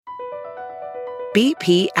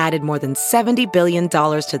BP added more than $70 billion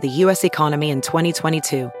to the U.S. economy in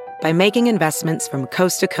 2022 by making investments from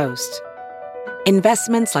coast to coast.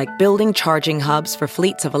 Investments like building charging hubs for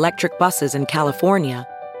fleets of electric buses in California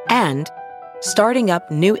and starting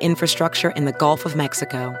up new infrastructure in the Gulf of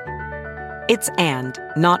Mexico. It's and,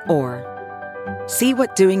 not or. See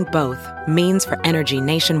what doing both means for energy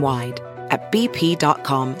nationwide at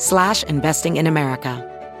bp.com/investing in America.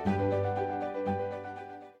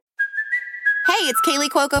 Hey, it's Kaylee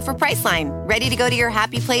Cuoco for Priceline. Ready to go to your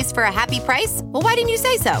happy place for a happy price? Well, why didn't you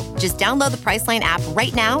say so? Just download the Priceline app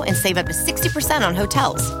right now and save up to 60% on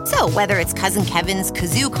hotels. So whether it's Cousin Kevin's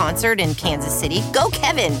Kazoo Concert in Kansas City, go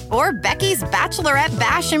Kevin, or Becky's Bachelorette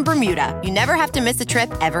Bash in Bermuda, you never have to miss a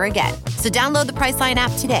trip ever again. So download the Priceline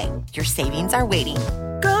app today. Your savings are waiting.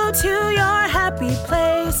 Go to your happy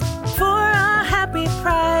place for a happy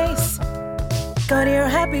price. Go to your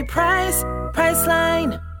happy price,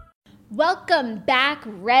 Priceline. Welcome back,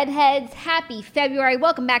 Redheads. Happy February.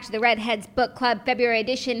 Welcome back to the Redheads Book Club February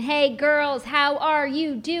edition. Hey, girls, how are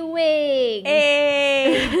you doing?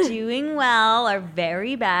 Hey, doing well. Our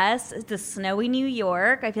very best. It's a snowy New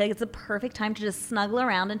York. I feel like it's the perfect time to just snuggle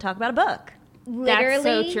around and talk about a book. Literally,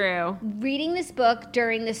 that's so true. Reading this book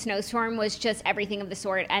during the snowstorm was just everything of the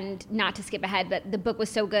sort, and not to skip ahead, but the book was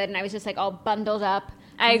so good, and I was just like all bundled up.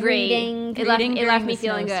 I agree. Reading It left me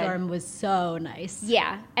feeling good. Snowstorm was so nice.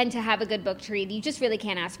 Yeah, and to have a good book to read, you just really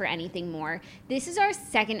can't ask for anything more. This is our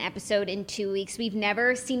second episode in 2 weeks. We've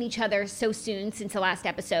never seen each other so soon since the last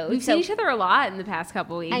episode. We've seen each other a lot in the past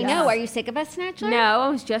couple weeks. I know. Are you sick of us, Snatchler? No, I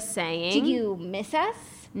was just saying. Did you miss us?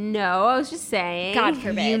 No, I was just saying. God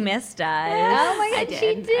forbid. You missed us. Oh my God, I did.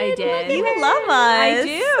 she did. I did. You love us. I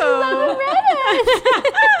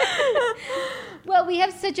do. Well, we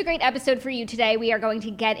have such a great episode for you today. We are going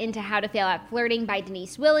to get into How to Fail at Flirting by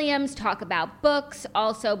Denise Williams, talk about books.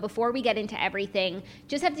 Also, before we get into everything,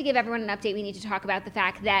 just have to give everyone an update. We need to talk about the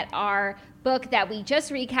fact that our book that we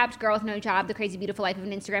just recapped, Girl with No Job, The Crazy Beautiful Life of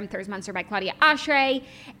an Instagram Thirst Monster by Claudia Oshry,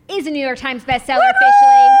 is a New York Times bestseller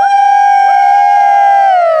officially.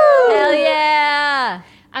 Hell yeah.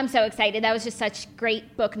 I'm so excited. That was just such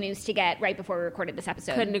great book news to get right before we recorded this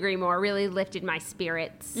episode. Couldn't agree more. Really lifted my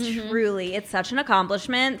spirits. Mm-hmm. Truly. It's such an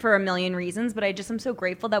accomplishment for a million reasons, but I just am so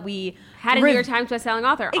grateful that we had a New York Times bestselling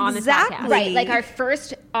author on this podcast. Right, like our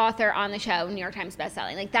first author on the show, New York Times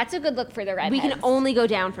bestselling. Like, that's a good look for the Redheads. We can only go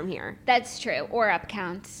down from here. That's true. Or up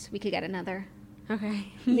counts. We could get another.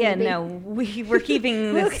 Okay. Yeah, no, we're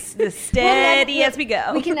keeping this steady as we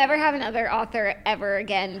go. We can never have another author ever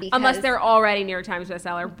again because unless they're already New York Times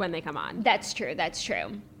bestseller when they come on. That's true. That's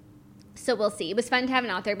true. So we'll see. It was fun to have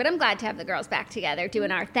an author, but I'm glad to have the girls back together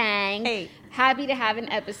doing our thing. Hey. Happy to have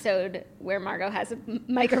an episode where Margot has a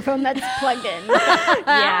microphone that's plugged in.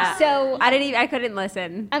 Yeah. So I couldn't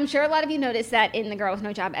listen. I'm sure a lot of you noticed that in the Girl with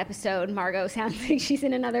No Job episode, Margot sounds like she's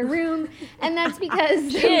in another room, and that's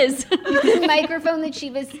because the microphone that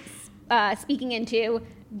she was speaking into,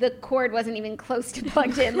 the cord wasn't even close to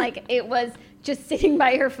plugged in. Like, it was just sitting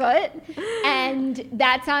by her foot, and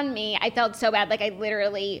that's on me. I felt so bad. Like, I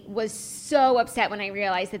literally was so upset when I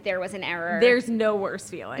realized that there was an error. There's no worse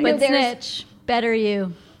feeling. But Snitch, better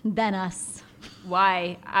you than us.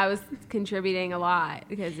 Why? I was contributing a lot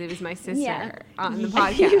because it was my sister on the You're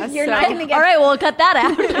podcast. not going to get All right, we'll cut that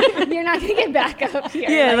out. You're not going to get back up here.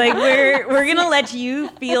 Yeah, like we're gonna let you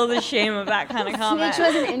feel the shame of that kind of comment. Snitch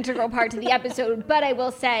was an integral part to the episode, but I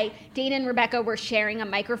will say Dana and Rebecca were sharing a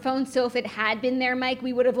microphone, so if it had been their mic,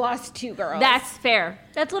 we would have lost two girls. That's fair.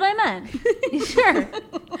 That's what I meant. Sure.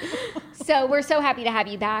 So we're so happy to have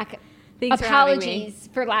you back. Thanks for having me. Apologies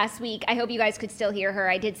for last week. I hope you guys could still hear her.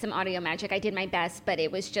 I did some audio magic. I did my best, but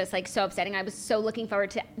it was just like so upsetting. I was so looking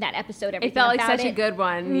forward to that episode. It felt like such a good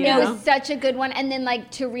one. It was such a good one. And then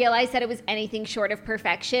like to realize that it was anything short of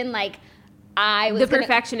perfection, like I was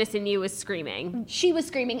perfectionist in you was screaming. She was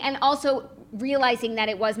screaming. And also realizing that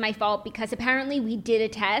it was my fault because apparently we did a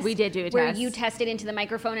test. We did do a test. Where you tested into the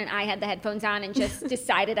microphone and I had the headphones on and just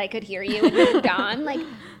decided I could hear you and moved on. Like,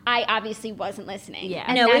 I obviously wasn't listening. Yeah.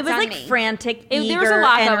 And No, that's it was on like me. frantic, eager there was a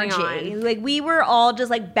lot energy. going on. Like we were all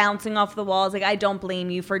just like bouncing off the walls. Like I don't blame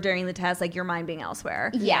you for during the test, like your mind being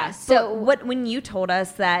elsewhere. Yeah. So when you told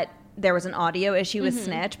us that there was an audio issue with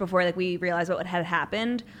Snitch before like we realized what had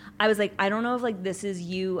happened, I was like, I don't know if like this is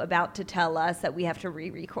you about to tell us that we have to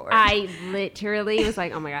re-record. I literally was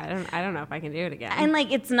like, oh my God, I don't know if I can do it again. And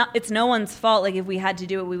like it's no one's fault. Like if we had to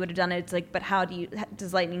do it, we would have done it. It's like, but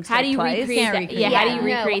does lightning strike how do you twice? recreate that? Yeah, how do you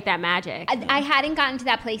recreate that magic? I hadn't gotten to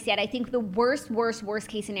that place yet. I think the worst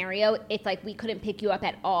case scenario, if like we couldn't pick you up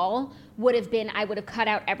at all, would have been, I would have cut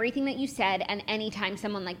out everything that you said, and anytime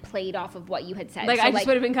someone like played off of what you had said. Like, so, I just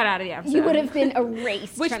would have been cut out of the episode. You would have been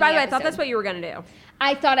erased. Which, by the way, I thought that's what you were going to do.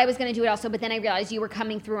 I thought I was going to do it also, but then I realized you were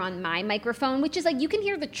coming through on my microphone, which is like, you can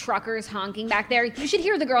hear the truckers honking back there. You should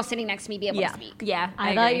hear the girl sitting next to me be able to speak. Yeah,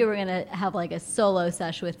 I thought you were going to have like a solo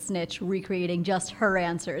sesh with Snitch recreating just her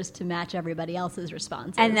answers to match everybody else's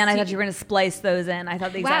responses. And then I thought you were going to splice those in. I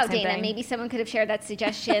thought the exact same Dana, thing. maybe someone could have shared that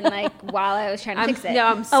suggestion like while I was trying to fix it. No,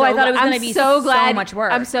 I'm so I thought it was going to be so glad, much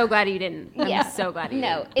work. I'm so glad you didn't. Yeah. I'm so glad you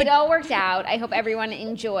didn't. No, it all worked out. I hope everyone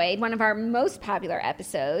enjoyed one of our most popular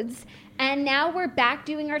episodes. And now we're back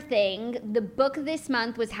doing our thing. The book this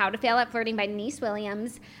month was How to Fail at Flirting by Denise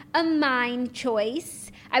Williams, a mine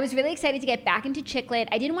choice. I was really excited to get back into chick lit.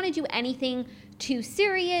 I didn't want to do anything too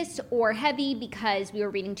serious or heavy because we were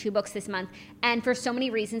reading 2 books this month. And for so many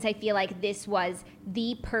reasons, I feel like this was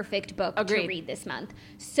the perfect book to read this month.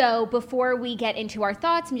 So before we get into our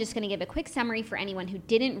thoughts, I'm just going to give a quick summary for anyone who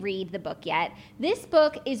didn't read the book yet. This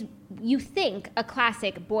book is, you think, a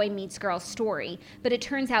classic boy meets girl story, but it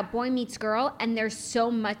turns out boy meets girl, and there's so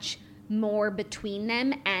much more between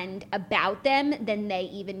them and about them than they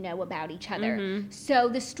even know about each other. Mm-hmm. So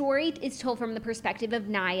the story is told from the perspective of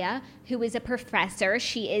Naya, who is a professor.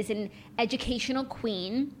 She is an educational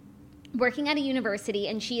queen working at a university,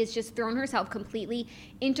 and she has just thrown herself completely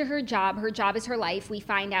into her job. Her job is her life. We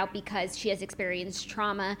find out because she has experienced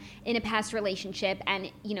trauma in a past relationship,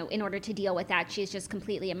 and in order to deal with that, she is just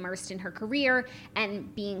completely immersed in her career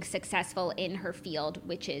and being successful in her field,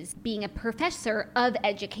 which is being a professor of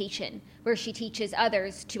education, where she teaches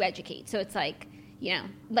others to educate. So it's like,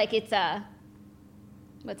 like it's a,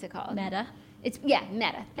 what's it called? Meta. It's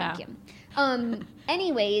meta. Thank you.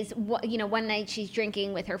 Anyways, one night she's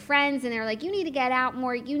drinking with her friends, and they're like, you need to get out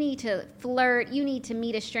more. You need to flirt. You need to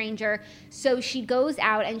meet a stranger. So she goes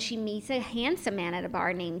out and she meets a handsome man at a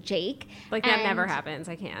bar named Jake. Like, that never happens.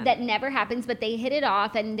 I can't. That never happens, but they hit it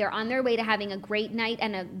off, and they're on their way to having a great night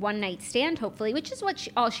and a one-night stand, hopefully, which is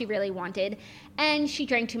all she really wanted. And she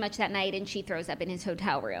drank too much that night, and she throws up in his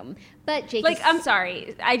hotel room. But Jake I'm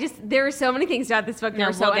sorry. There are so many things about this book that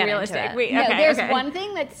are so unrealistic. There's one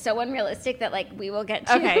thing that's so unrealistic that, like, we will get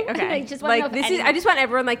to. Okay. I just want to know I just want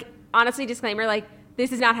everyone, like, honestly, disclaimer, like,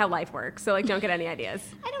 this is not how life works, so, like, don't get any ideas.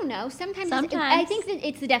 I don't know. Sometimes. I think that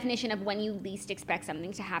it's the definition of when you least expect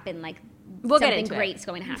something to happen, like, something great's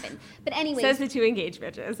going to happen. But anyways. Says the 2 engaged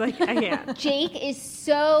bitches. Like, I can't. Jake is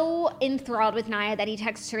so enthralled with Naya that he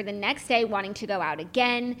texts her the next day wanting to go out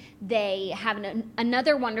again. They have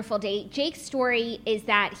another wonderful date. Jake's story is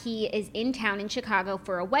that he is in town in Chicago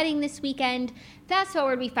for a wedding this weekend. Fast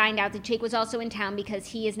forward, we find out that Jake was also in town because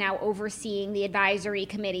he is now overseeing the advisory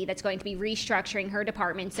committee that's going to be restructuring her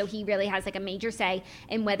department. So he really has like a major say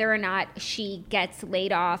in whether or not she gets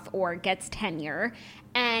laid off or gets tenure.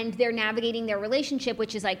 And they're navigating their relationship,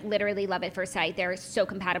 which is like literally love at first sight. They're so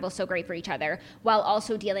compatible, so great for each other, while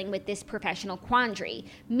also dealing with this professional quandary.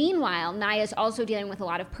 Meanwhile, Naya's also dealing with a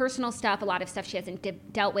lot of personal stuff, a lot of stuff she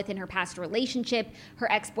hasn't dealt with in her past relationship.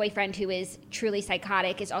 Her ex-boyfriend, who is truly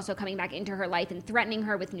psychotic, is also coming back into her life and threatening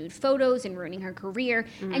her with nude photos and ruining her career.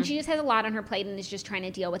 Mm-hmm. And she just has a lot on her plate and is just trying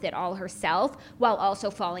to deal with it all herself, while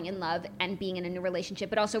also falling in love and being in a new relationship,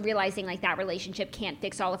 but also realizing like that relationship can't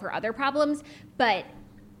fix all of her other problems, but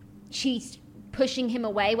she's pushing him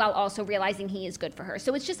away while also realizing he is good for her.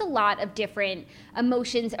 So it's just a lot of different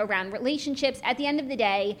emotions around relationships. At the end of the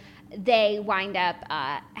day, they wind up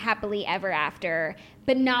happily ever after,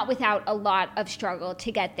 but not without a lot of struggle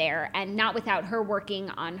to get there, and not without her working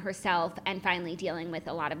on herself and finally dealing with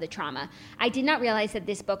a lot of the trauma. I did not realize that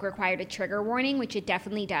this book required a trigger warning, which it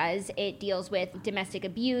definitely does. It deals with domestic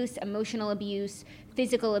abuse, emotional abuse,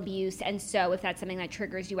 physical abuse, and so if that's something that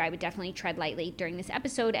triggers you, I would definitely tread lightly during this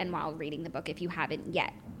episode and while reading the book if you haven't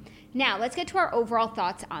yet. Now, let's get to our overall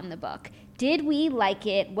thoughts on the book. Did we like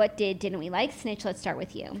it? What didn't we like? Snitch, let's start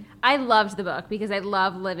with you. I loved the book because I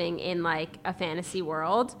love living in, like, a fantasy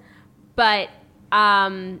world. But,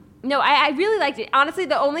 no, I really liked it. Honestly,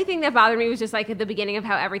 the only thing that bothered me was just, like, at the beginning of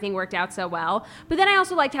how everything worked out so well. But then I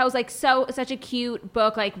also liked how it was, like, such a cute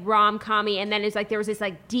book, like, rom-com-y, and then it's, like, there was this,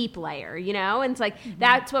 like, deep layer, you know? And it's, like,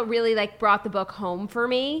 that's what really, like, brought the book home for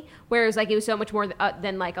me, whereas, like, it was so much more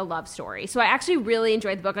than, like, a love story. So I actually really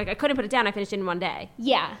enjoyed the book. Like, I couldn't put it down. I finished it in one day.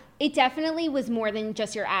 Yeah. It definitely was more than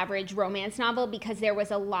just your average romance novel because there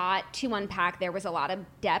was a lot to unpack. There was a lot of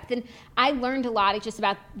depth. And I learned a lot just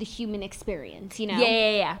about the human experience, you know?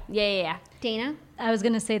 Yeah. Dana? I was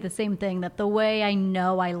going to say the same thing, that the way I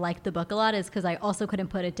know I liked the book a lot is because I also couldn't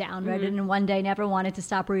put it down. Read it in one day, never wanted to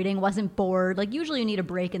stop reading, wasn't bored. Like, usually you need a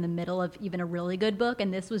break in the middle of even a really good book,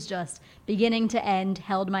 and this was just beginning to end,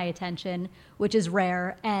 held my attention, which is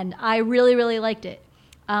rare, and I really, really liked it.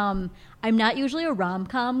 I'm not usually a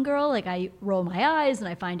rom-com girl. Like, I roll my eyes and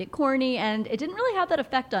I find it corny, and it didn't really have that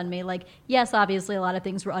effect on me. Like, yes, obviously a lot of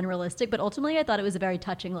things were unrealistic, but ultimately I thought it was a very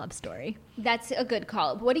touching love story. That's a good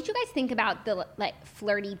call. What did you guys think about the like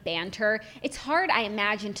flirty banter? It's hard, I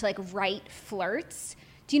imagine, to like write flirts.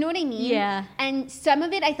 Do you know what I mean? Yeah. And some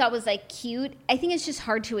of it I thought was like cute. I think it's just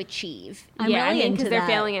hard to achieve. I'm really into because they're that.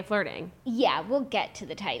 failing at flirting. Yeah, we'll get to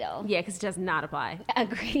the title. Yeah, because it does not apply.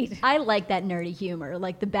 Agreed. I like that nerdy humor,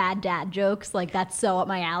 like the bad dad jokes, like that's so up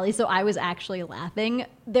my alley. So I was actually laughing.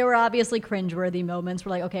 There were obviously cringeworthy moments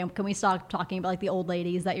where like, okay, can we stop talking about like the old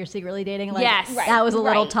ladies that you're secretly dating? Like, Yes. Right. that was a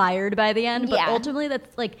little Right. tired by the end, but Yeah. ultimately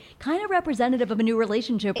that's like kind of representative of a new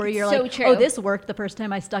relationship where It's you're so like, true. oh, this worked the first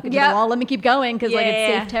time I stuck into Yep. the wall. Let me keep going because like it's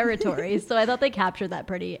Yeah. safe territory. So I thought they captured that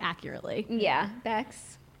pretty accurately. Yeah,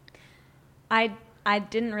 Bex. I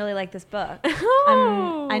didn't really like this book.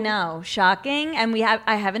 Oh. I know, shocking. And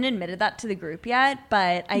I haven't admitted that to the group yet,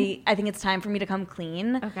 but I think it's time for me to come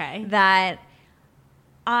clean. Okay. That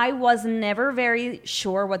I was never very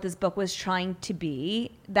sure what this book was trying to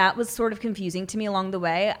be. That was sort of confusing to me along the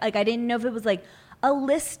way. Like, I didn't know if it was like a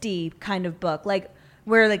listy kind of book, like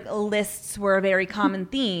where like lists were a very common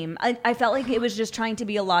theme. I felt like it was just trying to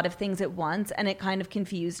be a lot of things at once, and it kind of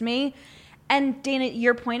confused me. And Dana,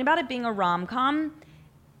 your point about it being a rom-com,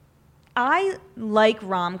 I like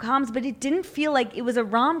rom-coms, but it didn't feel like it was a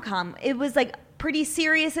rom-com. It was like pretty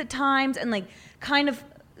serious at times and like kind of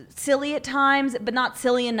silly at times, but not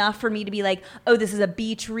silly enough for me to be like, oh, this is a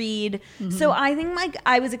beach read. So I think like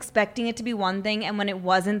I was expecting it to be one thing, and when it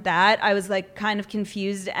wasn't that, I was like kind of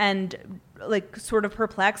confused and like sort of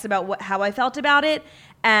perplexed about how I felt about it.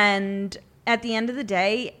 And at the end of the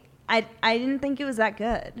day, I didn't think it was that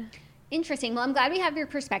good. Interesting. Well, I'm glad we have your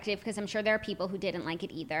perspective because I'm sure there are people who didn't like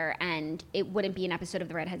it either, and it wouldn't be an episode of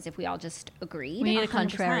The Redheads if we all just agreed. We need a 100%.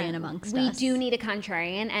 contrarian amongst us. We do need a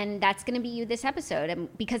contrarian, and that's going to be you this episode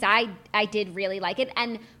because I did really like it.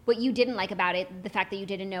 And what you didn't like about it, the fact that you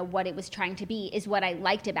didn't know what it was trying to be, is what I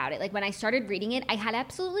liked about it. Like, when I started reading it, I had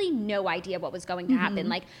absolutely no idea what was going to happen.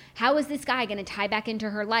 Like, how is this guy going to tie back into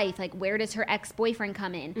her life? Like, where does her ex-boyfriend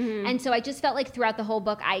come in? And so I just felt like throughout the whole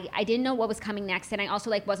book, I didn't know what was coming next, and I also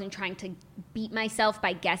like wasn't trying to beat myself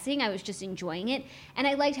by guessing. I was just enjoying it. And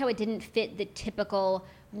I liked how it didn't fit the typical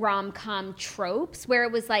rom-com tropes where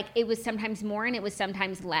it was like it was sometimes more and it was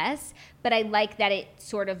sometimes less, but I like that it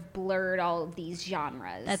sort of blurred all of these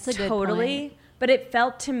genres. That's a good Totally. point. But it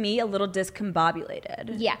felt to me a little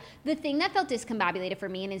discombobulated. Yeah. The thing that felt discombobulated for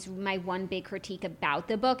me, and is my one big critique about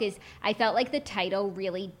the book, is I felt like the title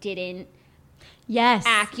really didn't Yes.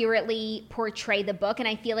 accurately portray the book, and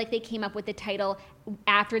I feel like they came up with the title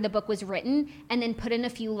after the book was written and then put in a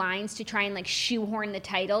few lines to try and like shoehorn the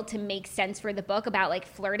title to make sense for the book about like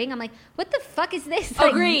flirting. I'm like, what the fuck is this?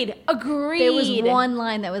 Like, Agreed. There was one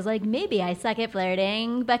line that was like, maybe I suck at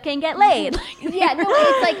flirting, but can get laid. yeah, no,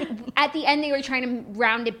 it's like at the end they were trying to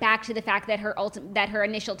round it back to the fact that her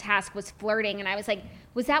initial task was flirting, and I was like,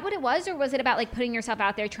 was that what it was, or was it about like putting yourself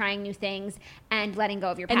out there, trying new things, and letting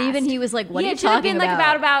go of your past? And even he was like, what are you it should have talking been about?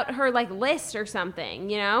 like about her like list or something,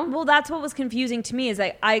 you know? Well, that's what was confusing to me is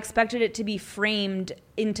like I expected it to be framed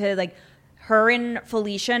into like her and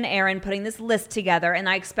Felicia and Aaron putting this list together, and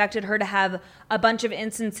I expected her to have a bunch of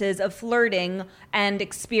instances of flirting and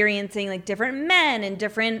experiencing like different men and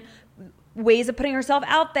different ways of putting herself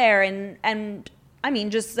out there and I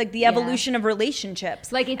mean, just like the evolution of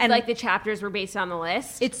relationships. Like, it's and like the chapters were based on the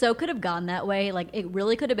list. It so could have gone that way. Like, it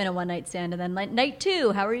really could have been a one-night stand, and then like, night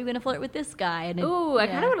 2, how are you going to flirt with this guy? And Ooh, I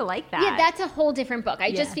kind of would have liked that. Yeah, that's a whole different book.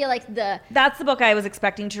 I just feel like that's the book I was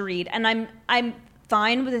expecting to read, and I'm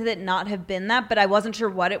fine with it not have been that, but I wasn't sure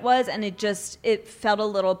what it was, and it felt a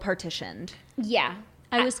little partitioned. yeah.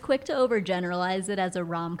 I was quick to overgeneralize it as a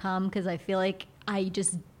rom-com because I feel like I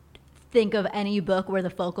just think of any book where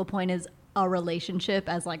the focal point is a relationship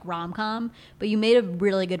as like rom-com, but you made a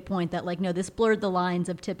really good point that like, no, this blurred the lines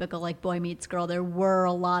of typical like boy meets girl. There were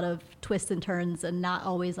a lot of twists and turns and not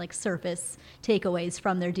always like surface takeaways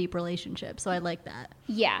from their deep relationship. So I like that.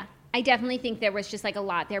 Yeah. I definitely think there was just like a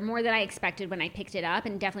lot there, more than I expected when I picked it up,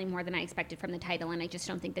 and definitely more than I expected from the title, and I just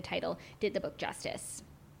don't think the title did the book justice.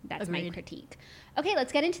 That's my Agreed. critique. Okay,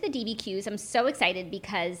 let's get into the DBQs. I'm so excited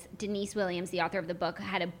because Denise Williams, the author of the book,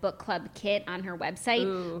 had a book club kit on her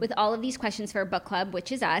website with all of these questions for a book club,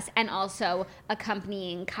 which is us, and also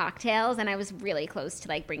accompanying cocktails. And I was really close to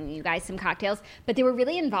like bringing you guys some cocktails, but they were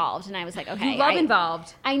really involved. And I was like, okay, You love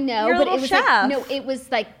involved. I know, You're a but little it was chef. like, no, it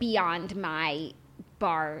was like beyond my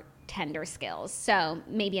bartender skills. So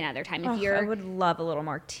maybe another time if you're. I would love a little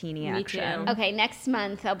martini Me action. too. Okay, next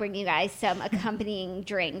month I'll bring you guys some accompanying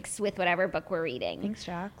drinks with whatever book we're reading. Thanks,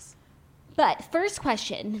 Jax. But first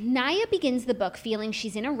question, Naya begins the book feeling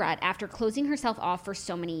she's in a rut after closing herself off for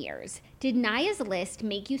so many years. Did Naya's list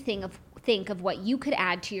make you think of what you could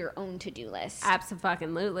add to your own to-do list?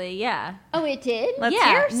 Absolutely, yeah. Oh, it did? Let's Yeah,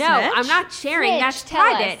 hear, no, Snitch. I'm not sharing. Snitch, That's tell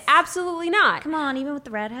private. us. Absolutely not. Come on, even with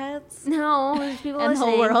the redheads. No, there's people And the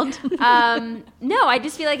whole listening. world. No, I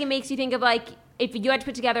just feel like it makes you think of like if you had to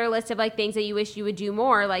put together a list of like things that you wish you would do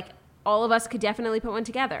more, like all of us could definitely put one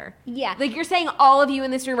together. Yeah. Like you're saying all of you in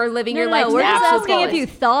this room are living your life to We're the just absolute asking if fullest. you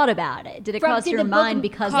thought about it. Did it cross did your the book mind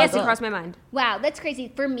because Yes, of the it book? crossed my mind. Wow, that's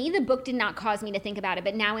crazy. For me, the book did not cause me to think about it,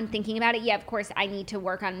 but now in thinking about it, yeah, of course, I need to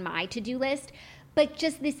work on my to-do list. But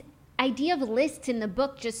just this idea of lists in the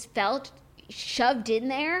book just felt shoved in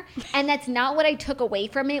there, and that's not what I took away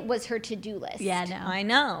from it was her to-do list. Yeah, no. I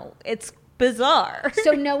know. It's bizarre.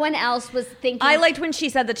 So no one else was thinking. I liked when she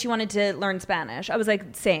said that she wanted to learn Spanish. I was like,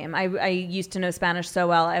 same. I used to know Spanish so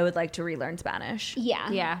well. I would like to relearn Spanish. Yeah.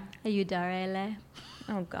 Yeah. Ayudarele.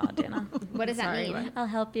 Oh, God, Dana. What does that mean? I'll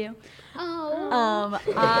help you. Oh.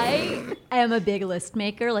 I am a big list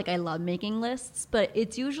maker. Like, I love making lists, but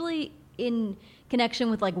it's usually in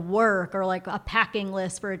connection with like work or like a packing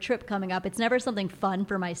list for a trip coming up. It's never something fun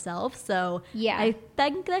for myself. So Yeah. I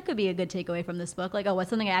think that could be a good takeaway from this book. Like, oh, what's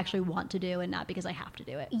something I actually want to do and not because I have to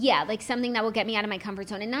do it. Yeah, like something that will get me out of my comfort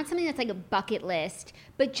zone and not something that's like a bucket list,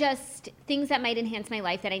 but just things that might enhance my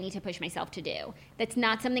life that I need to push myself to do. That's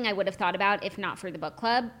not something I would have thought about if not for the book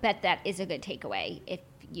club, but that is a good takeaway if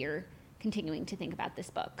you're continuing to think about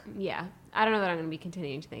this book. Yeah. I don't know that I'm going to be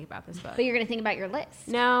continuing to think about this book. But you're going to think about your list.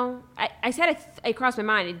 No. I said it crossed my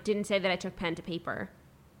mind. It didn't say that I took pen to paper.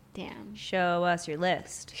 Damn. Show us your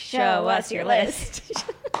list. Show us your list.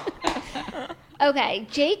 Okay,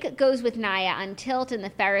 Jake goes with Naya on tilt in the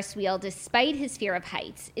Ferris wheel despite his fear of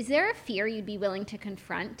heights. Is there a fear you'd be willing to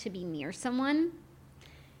confront to be near someone?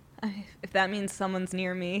 If that means someone's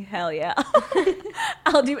near me, hell yeah.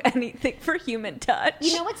 I'll do anything for human touch.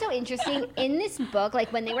 You know what's so interesting? In this book,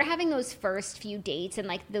 like when they were having those first few dates and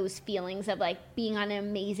like those feelings of like being on an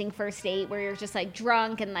amazing first date where you're just like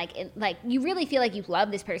drunk and like you really feel like you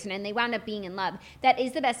love this person and they wound up being in love. That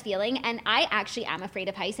is the best feeling. And I actually am afraid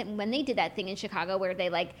of heights. And when they did that thing in Chicago where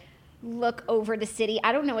they like look over the city,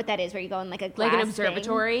 I don't know what that is, where you go in like a glass Like an thing.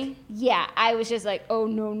 observatory? Yeah, I was just like, oh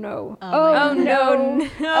no. Oh, no.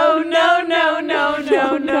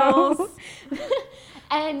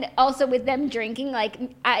 And also with them drinking, like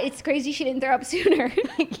it's crazy she didn't throw up sooner.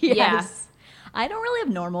 Yes. I don't really have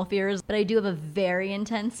normal fears, but I do have a very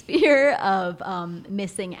intense fear of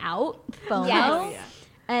missing out, FOMO. Yes.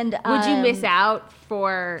 And Would you miss out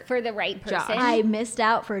for For the right person. Josh. I missed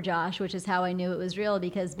out for Josh, which is how I knew it was real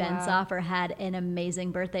because Ben Soffer had an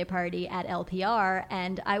amazing birthday party at LPR,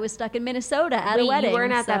 and I was stuck in Minnesota at a Wait, wedding. you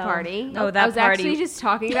weren't at that so- party? Oh, that I was party. actually just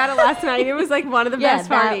talking about it last night. It was like one of the Yeah, best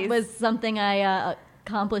that parties. was something I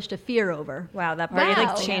accomplished a fear over. Wow, that party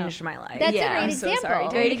Wow. like changed my life. That's a yeah, great I'm so example. sorry,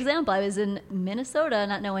 Great Jake. example. I was in Minnesota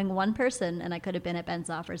not knowing one person, and I could have been at Ben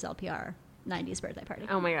Soffer's LPR 90s birthday party.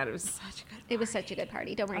 Oh my God, it was such a good It was such a good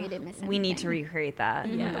party. Don't worry, you didn't miss anything. We need to recreate that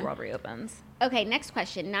when the world reopens. Okay, next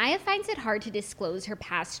question. Naya finds it hard to disclose her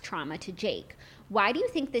past trauma to Jake. Why do you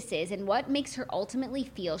think this is, and what makes her ultimately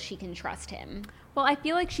feel she can trust him? Well, I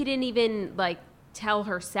feel like she didn't even like tell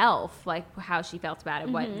herself like how she felt about it,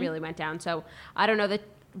 what Mm-hmm. really went down. So I don't know that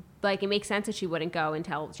like it makes sense that she wouldn't go and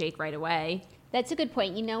tell Jake right away. That's a good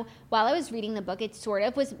point. You know, while I was reading the book, it sort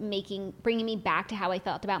of was bringing me back to how I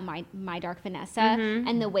felt about my Dark Vanessa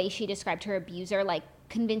and the way she described her abuser, like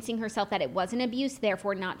convincing herself that it wasn't abuse,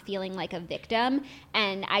 therefore not feeling like a victim.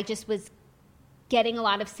 And I just was getting a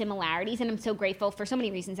lot of similarities, and I'm so grateful for so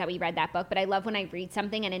many reasons that we read that book, but I love when I read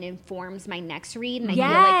something and it informs my next read, and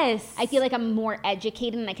I feel like I'm more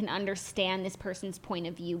educated and I can understand this person's point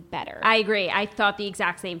of view better. I agree. I thought the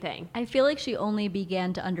exact same thing. I feel like she only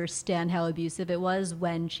began to understand how abusive it was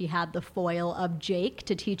when she had the foil of Jake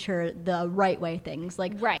to teach her the right way things.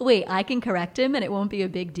 Like, Right. wait, I can correct him and it won't be a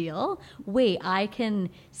big deal. Wait, I can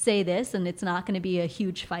say this and it's not going to be a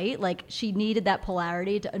huge fight. Like, she needed that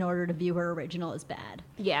polarity in order to view her original as bad.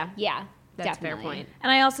 Yeah. Yeah, That's a definitely. fair point.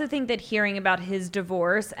 And I also think that hearing about his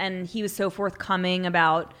divorce, and he was so forthcoming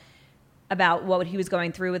about about what he was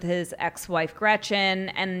going through with his ex-wife Gretchen,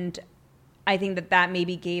 and I think that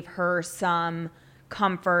maybe gave her some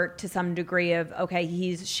comfort to some degree of, okay,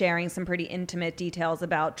 he's sharing some pretty intimate details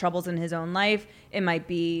about troubles in his own life. It might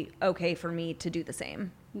be okay for me to do the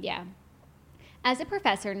same. Yeah. As a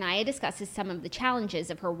professor, Naya discusses some of the challenges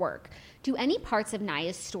of her work. Do any parts of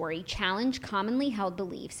Naya's story challenge commonly held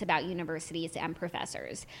beliefs about universities and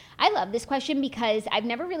professors? I love this question because I've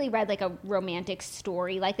never really read like a romantic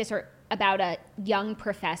story like this or about a young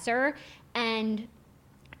professor, and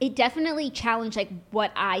it definitely challenged like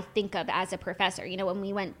what I think of as a professor. You know, when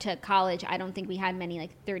we went to college, I don't think we had many like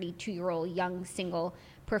 32-year-old young single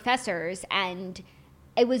professors, and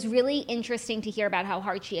it was really interesting to hear about how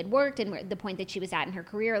hard she had worked and the point that she was at in her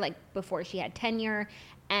career, like before she had tenure.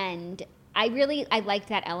 And I liked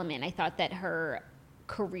that element. I thought that her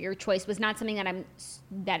career choice was not something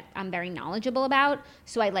that I'm very knowledgeable about.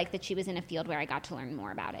 So I like that she was in a field where I got to learn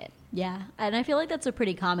more about it. Yeah, and I feel like that's a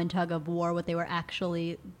pretty common tug of war, what they were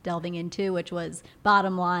actually delving into, which was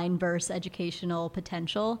bottom line versus educational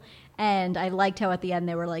potential. And I liked how at the end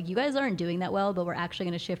they were like, you guys aren't doing that well, but we're actually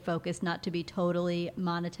going to shift focus not to be totally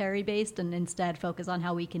monetary based and instead focus on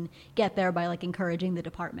how we can get there by like encouraging the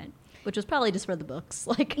department, which was probably just for the books.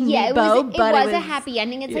 Like, yeah, it was a happy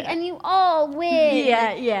ending. It's like, and you all win.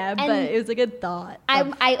 Yeah, but it was a good thought.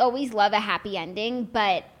 I always love a happy ending,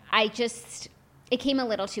 but it came a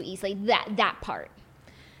little too easily, that part.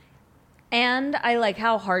 And I like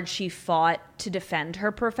how hard she fought to defend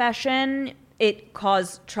her profession. It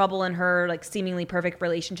caused trouble in her like seemingly perfect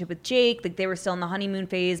relationship with Jake. Like they were still in the honeymoon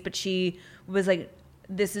phase, but she was like,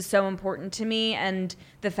 this is so important to me. And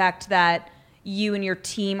the fact that you and your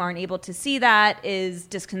team aren't able to see that is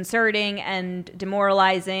disconcerting and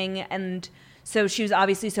demoralizing. And so she was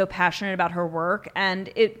obviously so passionate about her work,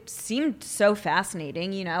 and it seemed so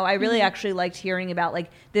fascinating. You know, I really actually liked hearing about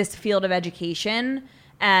like this field of education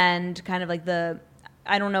and kind of like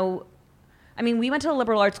I don't know. I mean, we went to a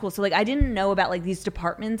liberal arts school, so like I didn't know about like these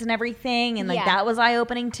departments and everything, and like that was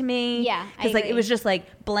eye-opening to me. Yeah, because like it was just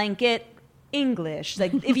like blanket English.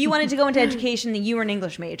 Like if you wanted to go into education, then you were an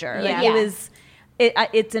English major. Like it was.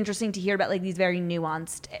 It's interesting to hear about like these very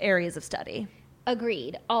nuanced areas of study.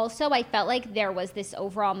 Agreed. Also, I felt like there was this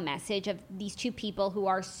overall message of these two people who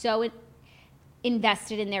are so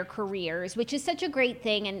invested in their careers, which is such a great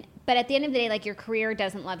thing. But at the end of the day, like your career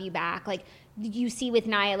doesn't love you back. Like you see with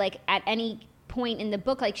Naya, like at any point in the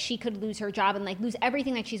book, like she could lose her job and like lose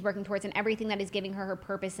everything that she's working towards and everything that is giving her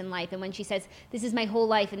purpose in life. And when she says, this is my whole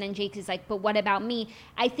life, and then Jake is like, but what about me?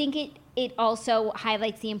 I think it also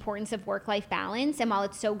highlights the importance of work-life balance. And while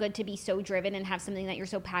it's so good to be so driven and have something that you're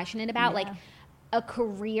so passionate about, like a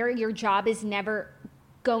career, your job is never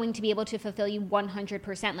going to be able to fulfill you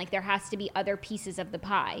 100%. Like there has to be other pieces of the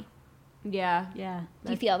pie. Yeah.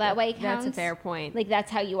 Do you feel that way, Counts? That's a fair point. Like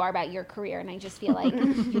that's how you are about your career, and I just feel like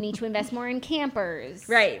you need to invest more in campers.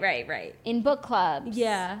 Right. In book clubs.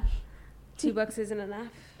 Yeah. 2 books isn't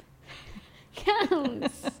enough.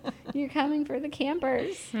 Counts. You're coming for the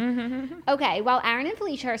campers. Okay, while Aaron and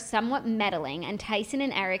Felicia are somewhat meddling and Tyson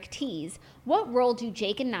and Eric tease, what role do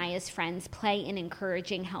Jake and Naya's friends play in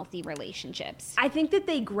encouraging healthy relationships? I think that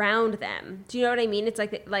they ground them. Do you know what I mean? It's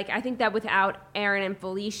like I think that without Aaron and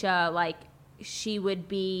Felicia, like she would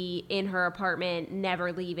be in her apartment,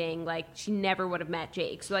 never leaving. Like she never would have met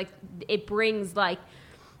Jake. So like it brings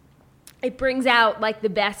out like the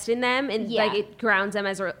best in them, and like it grounds them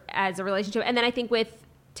as a relationship. And then I think with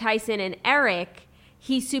Tyson and Eric,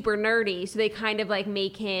 he's super nerdy, so they kind of like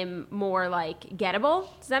make him more like gettable.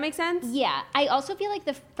 Does that make sense? Yeah. I also feel like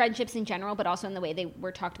the friendships in general, but also in the way they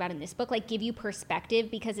were talked about in this book, like give you perspective,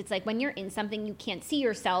 because it's like when you're in something, you can't see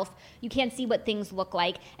yourself, you can't see what things look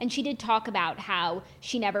like. And she did talk about how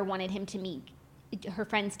she never wanted her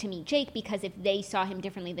friends to meet Jake, because if they saw him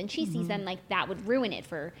differently than she sees, then like that would ruin it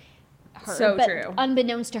for her. So but true.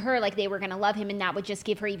 Unbeknownst to her, like they were going to love him, and that would just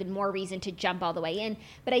give her even more reason to jump all the way in.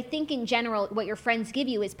 But I think in general, what your friends give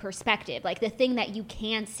you is perspective, like the thing that you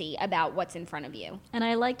can see about what's in front of you. And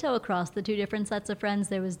I liked how across the two different sets of friends,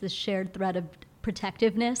 there was this shared thread of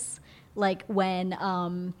protectiveness. Like when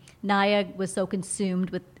Naya was so consumed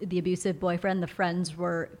with the abusive boyfriend, the friends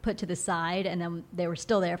were put to the side, and then they were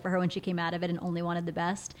still there for her when she came out of it and only wanted the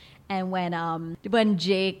best. And when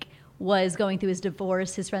Jake was going through his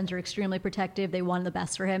divorce, his friends were extremely protective. They wanted the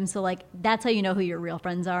best for him. So like that's how you know who your real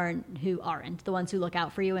friends are and who aren't. The ones who look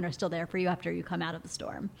out for you and are still there for you after you come out of the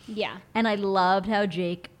storm. Yeah. And I loved how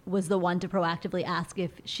Jake was the one to proactively ask if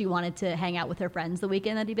she wanted to hang out with her friends the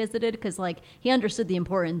weekend that he visited, because like he understood the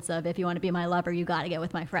importance of, if you want to be my lover, you got to get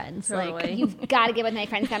with my friends. Totally. Like You've got to get with my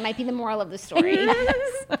friends. That might be the moral of the story.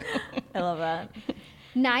 I love that.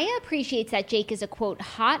 Naya appreciates that Jake is a, quote,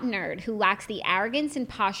 hot nerd who lacks the arrogance and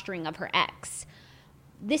posturing of her ex.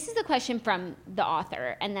 This is a question from the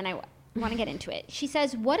author, and then I want to get into it. She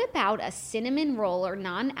says, what about a cinnamon roll or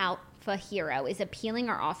non-alpha hero is appealing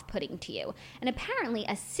or off-putting to you? And apparently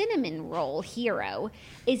a cinnamon roll hero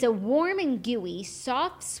is a warm and gooey,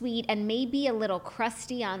 soft, sweet, and maybe a little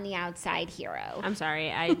crusty on the outside hero. I'm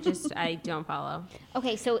sorry. I don't follow.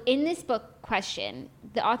 Okay, so in this book question,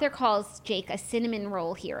 the author calls Jake a cinnamon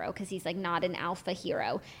roll hero because he's like not an alpha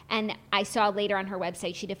hero. And I saw later on her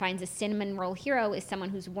website, she defines a cinnamon roll hero as someone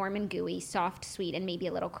who's warm and gooey, soft, sweet, and maybe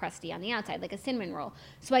a little crusty on the outside, like a cinnamon roll.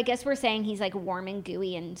 So I guess we're saying he's like warm and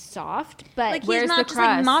gooey and soft, but Like, Where's he's the not just like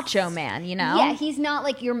crust? macho man, you know? yeah, he's not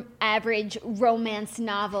like your average romance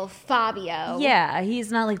novel Fabio. Yeah,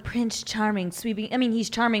 he's not like Prince Charming, sweeping. I mean, he's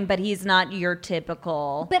charming, but he's not your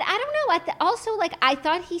typical. But I don't know. Also, like, I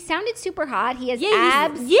thought he sounded super hot. He has Yeah, he's-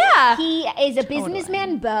 abs. yeah. He is a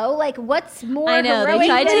businessman beau. Like, what's more I know, they heroic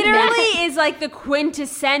tried than to that? Literally is like the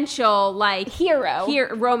quintessential like Hero.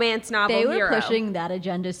 romance novel They were hero. pushing that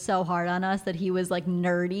agenda so hard on us that he was like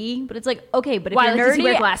nerdy, but it's like, okay, but if Why, you're like, does he nerdy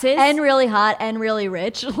wear glasses? and really hot and really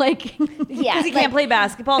rich, like Yeah, Because he can't play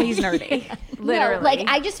basketball, he's nerdy. Literally. No, like,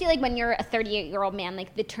 I just feel like when you're a 38-year-old man,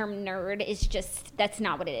 like, the term nerd is just, that's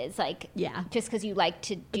not what it is. Like, Yeah. just because you like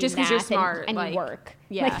to do Just 'cause math you're smart, and like, you work.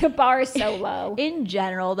 yeah. Like, the bar is so low. in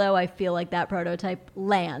general, though, I feel like that prototype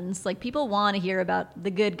lands. Like people want to hear about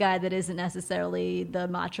the good guy that isn't necessarily the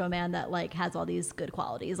macho man that like has all these good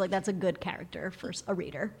qualities. Like that's a good character for a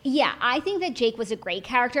reader. Yeah, I think that Jake was a great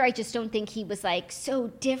character. I just don't think he was, like, so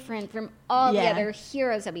different from all the Yeah. other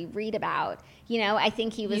heroes that we read about. You know, I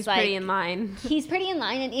think he was He's like pretty in line. He's pretty in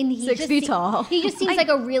line, and he 6 just feet tall. He just seems like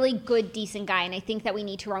a really good, decent guy, and I think that we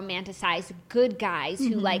need to romanticize good guys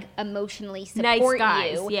who like emotionally Nice support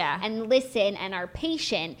guys, you, yeah. and listen and are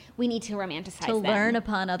patient. We need to romanticize To them. learn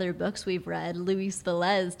upon other books we've read, Luis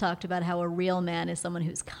Velez talked about how a real man is someone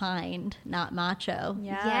who's kind, not macho.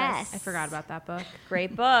 Yes. I forgot about that book.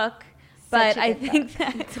 Great book. But a I good think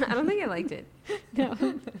that I don't think I liked it.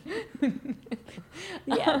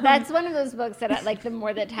 Yeah, that's one of those books that, like, the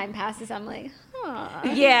more that time passes, I'm like, huh.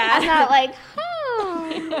 Yeah. I'm not like,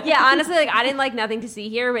 huh. Yeah, honestly, like I didn't like Nothing to See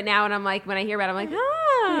Here, but now when I'm like when I hear about it, I'm like,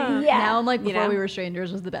 ah. Yeah. Now I'm like, Before know? We Were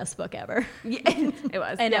Strangers was the best book ever. Yeah, it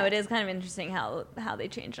was. I know Yeah. it is kind of interesting how they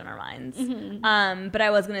changed on our minds. But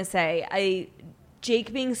I was gonna say,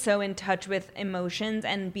 Jake being so in touch with emotions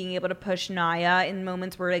and being able to push Naya in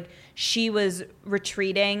moments where like she was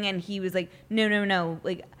retreating and he was like, no,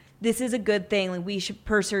 like this is a good thing. Like we should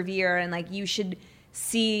persevere and like you should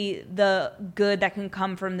see the good that can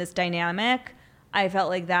come from this dynamic. I felt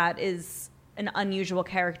like that is an unusual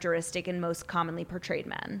characteristic in most commonly portrayed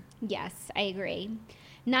men. Yes, I agree.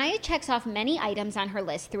 Naya checks off many items on her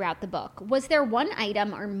list throughout the book. Was there one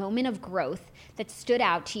item or moment of growth that stood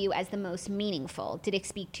out to you as the most meaningful? Did it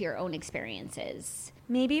speak to your own experiences?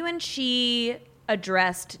 Maybe when she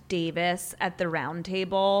addressed Davis at the round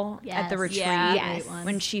table at the Yes. retreat, Yeah. Yes.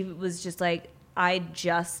 when she was just like, I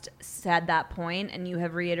just said that point and you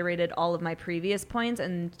have reiterated all of my previous points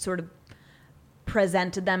and sort of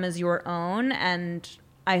presented them as your own, and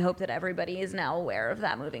I hope that everybody is now aware of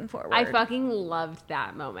that moving forward. I fucking loved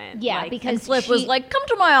that moment. Yeah, Like, because And Flip was like, come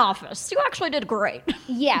to my office. You actually did great.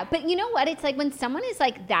 Yeah, but you know what? It's like when someone is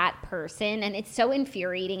like that person, and it's so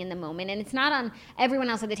infuriating in the moment, and it's not on everyone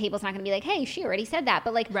else at the table. It's not going to be like, hey, she already said that.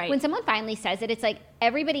 But like Right. when someone finally says it, it's like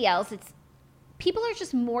everybody else, people are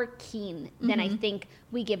just more keen than I think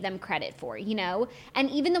we give them credit for, you know? And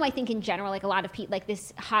even though I think in general, like a lot of people, like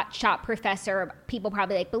this hot shot professor, people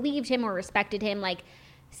probably like believed him or respected him, like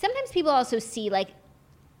sometimes people also see like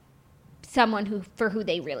someone for who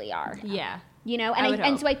they really are. yeah. You know, I would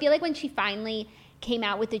and hope. so I feel like when she finally came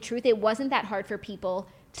out with the truth, it wasn't that hard for people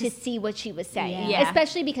to see what she was saying, Yeah.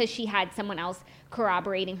 especially because she had someone else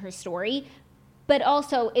corroborating her story. But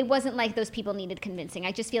also, it wasn't like those people needed convincing.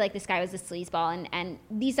 I just feel like this guy was a sleazeball, and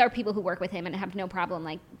these are people who work with him and have no problem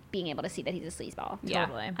like being able to see that he's a sleazeball. Yeah.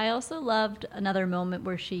 Totally. I also loved another moment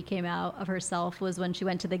where she came out of herself was when she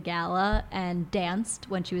went to the gala and danced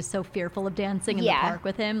when she was so fearful of dancing in Yeah. the park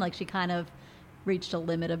with him. Like she kind of reached a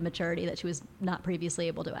limit of maturity that she was not previously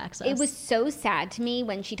able to access. It was so sad to me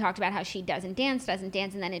when she talked about how she doesn't dance, and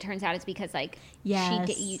then it turns out it's because like Yes.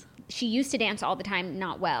 she used to dance all the time,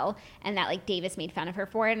 not well, and that like Davis made fun of her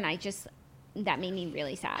for it, and that made me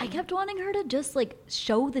really sad. I kept wanting her to just like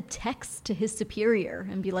show the text to his superior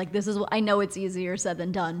and be like, this is what I know it's easier said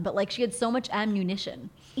than done, but like she had so much ammunition.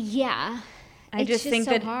 Yeah. I It's just think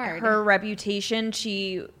so that hard. her reputation,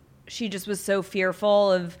 she she just was so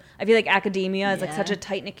fearful of, I feel like academia is like such a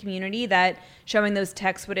tight-knit community that showing those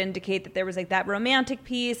texts would indicate that there was like that romantic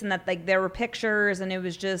piece and that like there were pictures, and it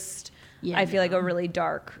was just, I feel like a really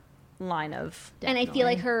dark line of. And I feel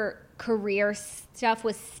like her career stuff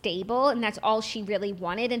was stable, and that's all she really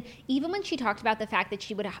wanted. And even when she talked about the fact that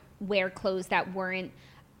she would wear clothes that weren't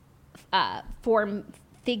form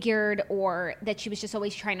figured, or that she was just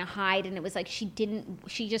always trying to hide, and it was like she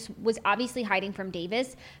just was obviously hiding from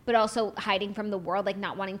Davis, but also hiding from the world, like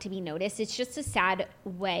not wanting to be noticed. It's just a sad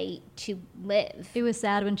way to live. It was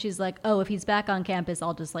sad when she's like, oh, if he's back on campus,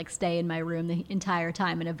 I'll just like stay in my room the entire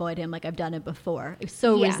time and avoid him like I've done it before. It was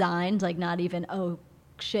so resigned, like not even, oh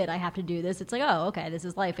shit, I have to do this. It's like, oh, okay, this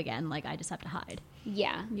is life again. Like I just have to hide.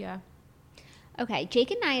 Yeah. Yeah. Okay,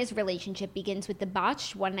 Jake and Naya's relationship begins with the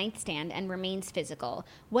botched one-night stand and remains physical.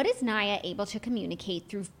 What is Naya able to communicate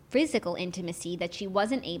through physical intimacy that she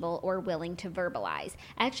wasn't able or willing to verbalize?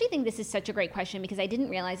 I actually think this is such a great question, because I didn't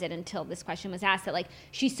realize it until this question was asked, that like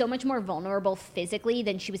she's so much more vulnerable physically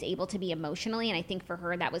than she was able to be emotionally, and I think for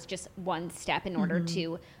her that was just one step in order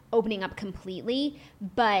to opening up completely.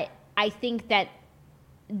 But I think that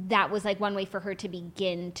was like one way for her to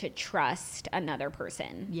begin to trust another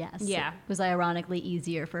person. Yes. Yeah. It was ironically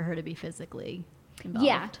easier for her to be physically involved.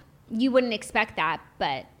 Yeah. You wouldn't expect that,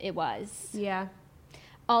 but it was. Yeah.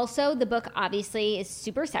 Also, the book obviously is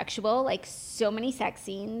super sexual, like so many sex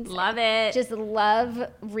scenes. Love it. Just love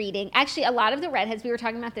reading. Actually, a lot of the redheads, we were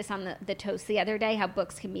talking about this on the toast the other day, how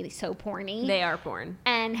books can be so porny. They are porn.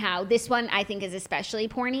 And how this one I think is especially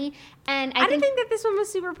porny. And I didn't think that this one was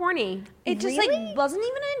super porny. It just like wasn't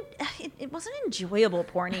even it wasn't enjoyable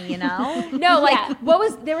porny, you know? No,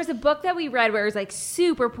 like there was a book that we read where it was like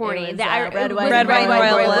super porny. It was, that Red, it White, was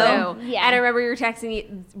Royal Blue. Yeah. And I remember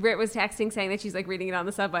Rit was texting saying that she's like reading it on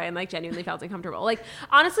the subway and like genuinely felt uncomfortable. Like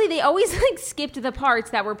honestly, they always like skipped the parts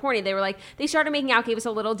that were porny. They were like, they started making out, gave us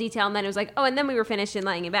a little detail, and then it was like, oh, and then we were finished and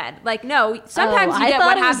laying in bed. Like no, sometimes you get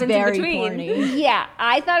what happens in between. Porny. Yeah,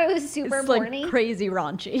 I thought it was super It's porny. like crazy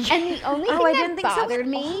raunchy. And the only thing that bothered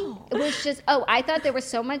me was just, I thought there was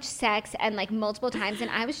so much sex and like multiple times,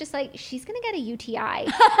 and I was just like, she's gonna get a UTI.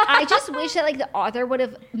 I just wish that like the author would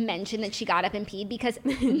have mentioned that she got up and peed, because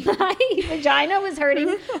my vagina was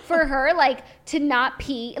hurting for her, like to not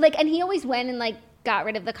pee. Like, and he always went and like got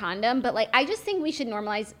rid of the condom, but like I just think we should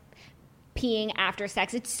normalize peeing after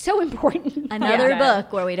sex. It's so important. Another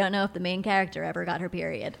book where we don't know if the main character ever got her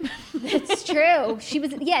period. It's true. She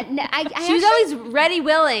was, she was always ready,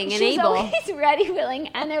 willing, and able. She was always ready, willing.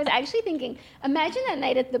 And I was actually thinking, imagine that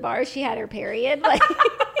night at the bar she had her period. Like,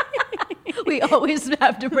 we always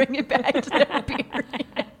have to bring it back to their period.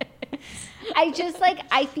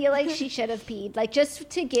 I feel like she should have peed, like just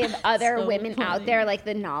to give other women out there like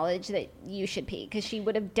the knowledge that you should pee, because she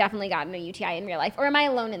would have definitely gotten a UTI in real life. Or am I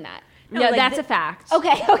alone in that? No, like that's a fact.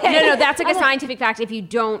 Okay. No, that's like a scientific fact. If you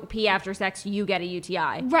don't pee after sex, you get a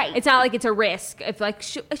UTI. Right. It's not like it's a risk. If like,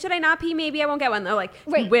 should I not pee? Maybe I won't get one though. Like,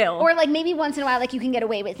 you will. Or like maybe once in a while, like you can get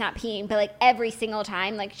away with not peeing, but like every single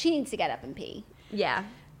time, like she needs to get up and pee. Yeah.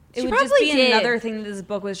 It would just be another thing that this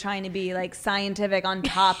book was trying to be like scientific on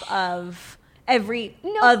top of every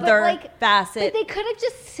other facet. But they could have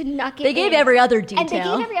just snuck it They gave every other detail. And they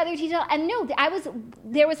gave every other detail. And no,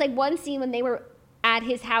 there was like one scene when they were at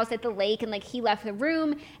his house at the lake, and like he left the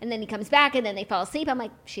room, and then he comes back, and then they fall asleep. I'm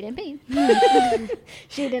like, she didn't pee.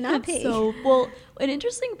 She did not pee. So, well, an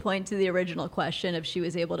interesting point to the original question if she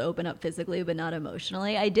was able to open up physically but not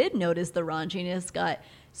emotionally. I did notice the raunchiness got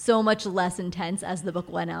so much less intense as the book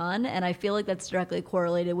went on, and I feel like that's directly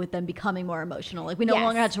correlated with them becoming more emotional. Like we no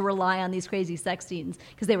longer had to rely on these crazy sex scenes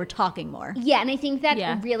because they were talking more. Yeah, and I think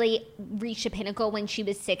that really reached a pinnacle when she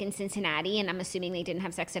was sick in Cincinnati, and I'm assuming they didn't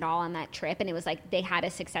have sex at all on that trip, and it was like they had a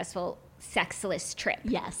successful sexless trip.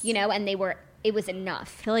 Yes. You know, and it was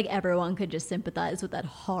enough. I feel like everyone could just sympathize with that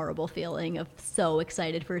horrible feeling of so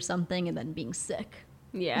excited for something and then being sick.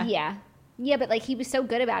 Yeah. Yeah. Yeah, but like he was so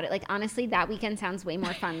good about it. Like honestly, that weekend sounds way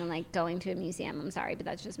more fun than like going to a museum. I'm sorry, but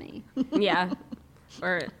that's just me. Yeah.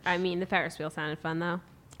 Or I mean, the Ferris wheel sounded fun though.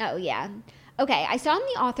 Oh yeah. Okay, I saw on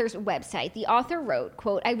the author's website, the author wrote,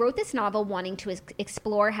 quote, I wrote this novel wanting to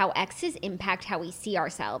explore how exes impact how we see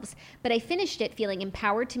ourselves, but I finished it feeling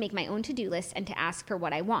empowered to make my own to-do list and to ask for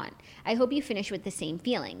what I want. I hope you finish with the same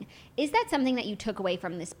feeling. Is that something that you took away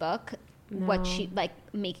from this book? No. What she, like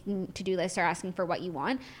making to-do lists or asking for what you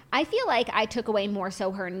want? I feel like I took away more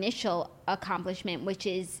so her initial accomplishment, which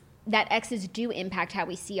is that exes do impact how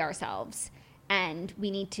we see ourselves, and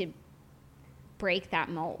we need to break that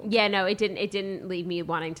mold. Yeah, no, it didn't leave me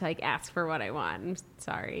wanting to like ask for what I want. I'm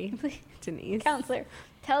sorry, Denise. Counselor,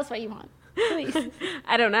 tell us what you want, please.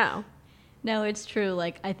 I don't know. No, it's true.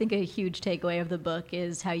 Like, I think a huge takeaway of the book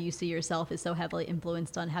is how you see yourself is so heavily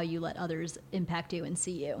influenced on how you let others impact you and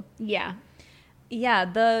see you. Yeah. Yeah,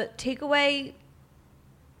 the takeaway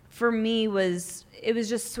for me was, it was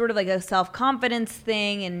just sort of like a self-confidence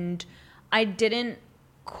thing, and I didn't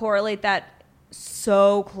correlate that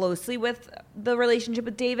so closely with the relationship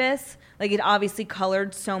with Davis. Like, it obviously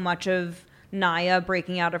colored so much of Naya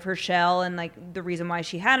breaking out of her shell and, like, the reason why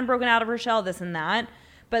she hadn't broken out of her shell, this and that.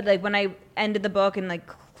 But, like, when I ended the book and, like,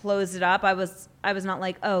 closed it up, I was not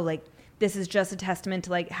like, oh, like, this is just a testament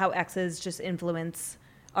to, like, how exes just influence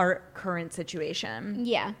our current situation.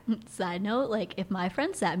 Yeah. Side note, like, if my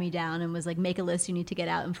friend sat me down and was like, make a list, you need to get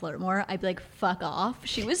out and flirt more, I'd be like, fuck off.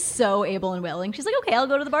 She was so able and willing. She's like, okay, I'll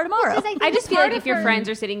go to the bar tomorrow. Well, I just feel like if your friends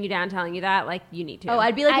are sitting you down telling you that, like, you need to. Oh,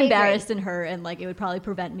 I'd be like I embarrassed and hurt, and like it would probably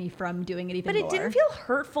prevent me from doing it even more. But it didn't feel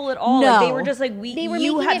hurtful at all. No. Like, they were just like, They were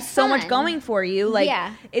you making have it so much fun. going for you. Like,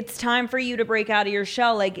 Yeah. it's time for you to break out of your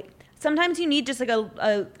shell. Like, sometimes you need just like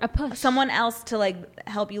a push. someone else to like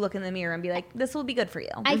help you look in the mirror and be like, this will be good for you.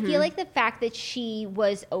 I feel like the fact that she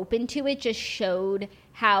was open to it just showed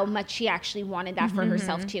how much she actually wanted that for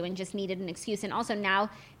herself too, and just needed an excuse. And also now,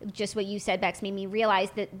 just what you said, Bex, made me realize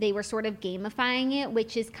that they were sort of gamifying it,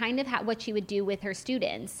 which is kind of what she would do with her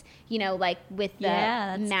students, you know, like with the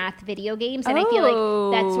math video games. And I feel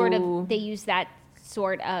like that sort of, they use that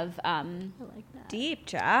sort of I like that. Deep,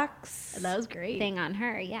 Jax. That was great. thing on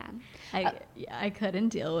her, yeah. I couldn't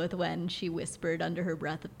deal with when she whispered under her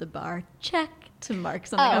breath at the bar, check, to mark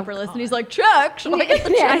something off her list. And he's like, check. Should I get the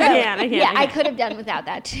check? I could have done without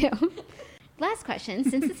that too. Last question.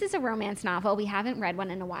 Since this is a romance novel, we haven't read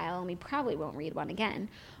one in a while, and we probably won't read one again.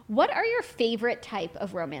 What are your favorite type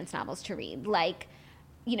of romance novels to read? Like,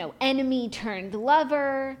 you know, enemy turned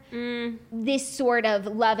lover, this sort of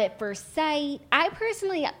love at first sight. I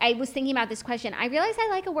was thinking about this question. I realized I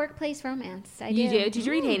like a workplace romance. You do? Did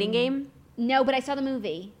you read Hating Game? No, but I saw the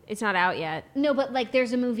movie. It's not out yet. No, but like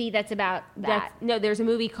there's a movie that's about that. No, there's a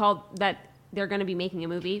movie called that. They're going to be making a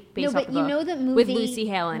movie based off the you book know the movie with Lucy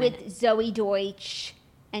Hale in it. with Zoe Deutsch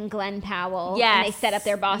and Glenn Powell. Yes. And they set up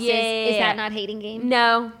their bosses. Yeah. Is that not Hating Game?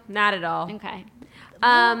 No, not at all. Okay.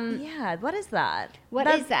 Yeah, what is that? What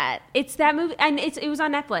is that? It's that movie, and it was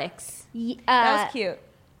on Netflix. That was cute.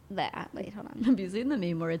 Wait, hold on. Have you seen the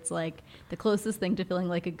meme where it's like the closest thing to feeling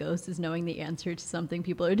like a ghost is knowing the answer to something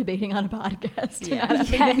people are debating on a podcast and not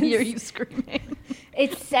having to hear you screaming?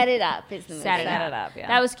 It's Set It Up, is the movie. Set it up. yeah.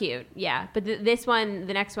 That was cute. Yeah, but the next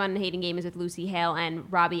one, Hating Game, is with Lucy Hale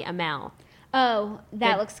and Robbie Amell. Oh,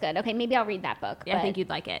 that looks good. Okay, maybe I'll read that book. I think you'd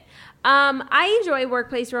like it. I enjoy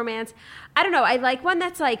workplace romance. I don't know. I like one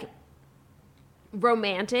that's like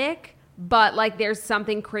romantic, but like there's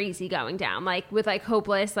something crazy going down. Like with like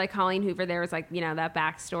Hopeless, like Colleen Hoover, there was like, you know, that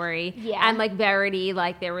backstory. Yeah. And like Verity,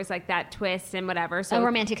 like there was like that twist and whatever. So a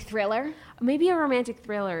romantic thriller. maybe a romantic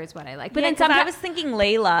thriller is what I like. But Yeah, then 'cause sometimes I was thinking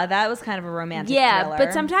Layla. That was kind of a romantic yeah, thriller.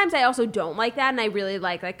 but sometimes I also don't like that, and I really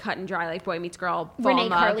like cut and dry, like Boy Meets Girl. Fall Renee in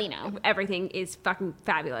Love. Carlino. Everything is fucking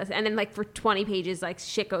fabulous, and then like for 20 pages, like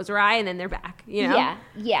shit goes awry, and then they're back. You know?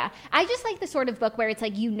 Yeah. I just like the sort of book where it's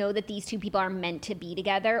like, you know that these two people are meant to be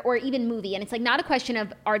together, or even movie, and it's like not a question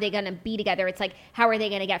of are they going to be together, it's like how are they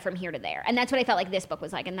going to get from here to there, and that's what I felt like this book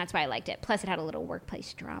was like, and that's why I liked it. Plus it had a little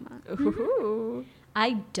workplace drama. Ooh.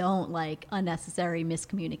 I don't like unnecessary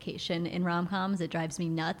miscommunication in rom-coms. It drives me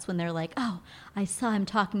nuts when they're like, oh, I saw him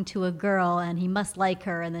talking to a girl and he must like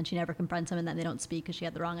her, and then she never confronts him, and then they don't speak because she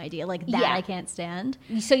had the wrong idea. Like that, Yeah. I can't stand.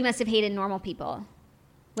 So you must have hated Normal People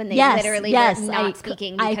when they Yes, literally yes, were not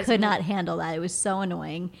speaking. I because could of- not handle that. It was so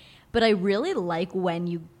annoying. But I really like when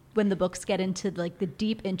the books get into like the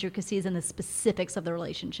deep intricacies and the specifics of the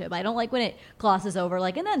relationship. I don't like when it glosses over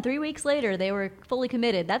like, and then 3 weeks later they were fully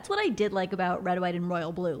committed. That's what I did like about Red, White, and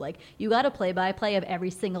Royal Blue. Like you got a play-by-play of every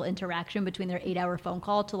single interaction between their 8-hour phone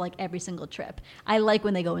call to like every single trip. I like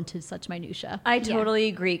when they go into such minutia. I totally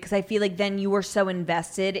agree, because I feel like then you were so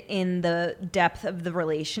invested in the depth of the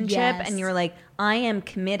relationship, Yes. and you're like, I am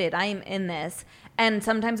committed, I am in this. And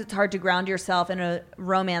sometimes it's hard to ground yourself in a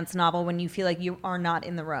romance novel when you feel like you are not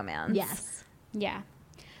in the romance. Yes. Yeah.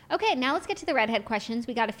 Okay, now let's get to the redhead questions.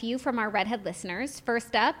 We got a few from our redhead listeners.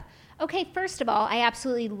 First up, okay, first of all, I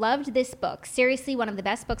absolutely loved this book. Seriously, one of the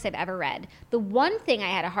best books I've ever read. The one thing I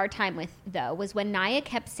had a hard time with, though, was when Naya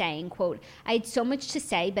kept saying, quote, I had so much to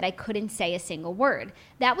say, but I couldn't say a single word.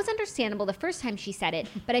 That was understandable the first time she said it,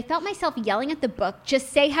 but I felt myself yelling at the book, just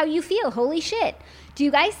say how you feel, holy shit. Do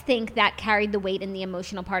you guys think that carried the weight in the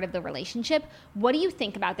emotional part of the relationship? What do you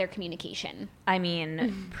think about their communication? I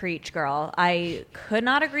mean, preach, girl. I could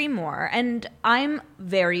not agree more. And I'm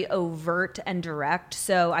very overt and direct,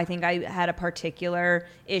 so I think I had a particular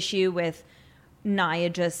issue with Naya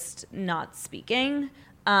just not speaking.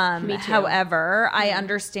 Me too. However, I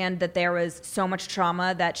understand that there was so much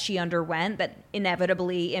trauma that she underwent that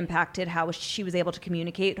inevitably impacted how she was able to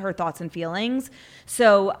communicate her thoughts and feelings.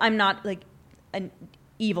 So I'm not like an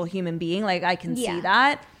evil human being. Like, I can see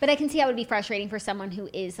that. But I can see how it would be frustrating for someone who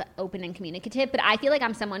is open and communicative. But I feel like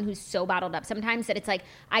I'm someone who's so bottled up sometimes that it's like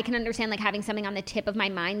I can understand like having something on the tip of my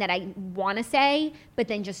mind that I want to say, but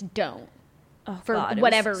then just don't. For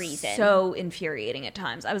whatever reason. So infuriating at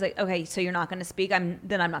times. I was like, okay, so you're not going to speak? Then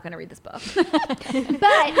I'm not going to read this book.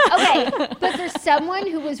 But for someone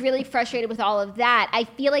who was really frustrated with all of that, I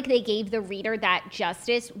feel like they gave the reader that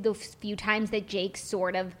justice the few times that Jake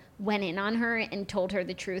sort of went in on her and told her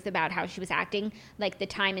the truth about how she was acting, like the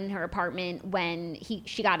time in her apartment when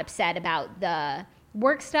she got upset about the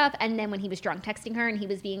work stuff, and then when he was drunk texting her and he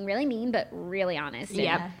was being really mean but really honest.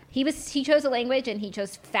 Yeah. He chose a language and he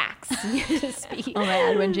chose facts to speak. Oh my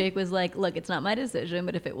God, when Jake was like, look, it's not my decision,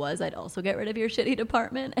 but if it was, I'd also get rid of your shitty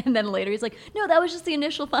department. And then later he's like, no, that was just the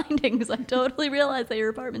initial findings. I totally realized that your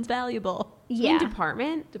apartment's valuable. Yeah.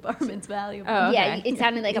 Department's valuable. Oh, okay. Yeah, it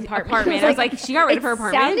sounded like apartment. I was like, she got rid of her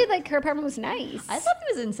apartment? It sounded like her apartment was nice. I thought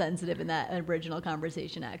he was insensitive in that original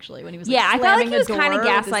conversation, actually, when he was like, Yeah, I felt like he was kind of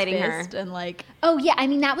gaslighting her. And like, oh yeah, I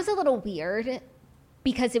mean that was a little weird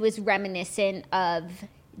because it was reminiscent of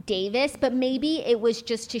Davis, but maybe it was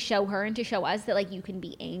just to show her and to show us that like you can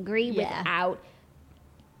be angry without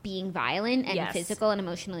being violent and physical and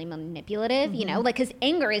emotionally manipulative, you know, like because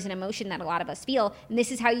anger is an emotion that a lot of us feel, and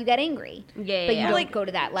this is how you get angry. But you don't like, go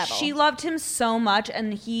to that level. She loved him so much,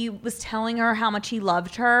 and he was telling her how much he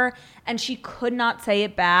loved her, and she could not say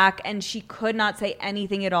it back, and she could not say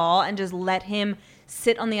anything at all, and just let him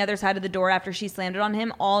sit on the other side of the door after she slammed it on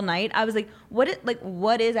him all night. I was like, what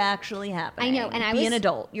is actually happening? I know, and Be an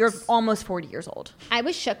adult. You're almost 40 years old. I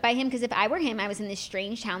was shook by him because if I were him, I was in this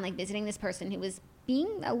strange town, like visiting this person who was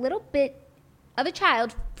being a little bit of a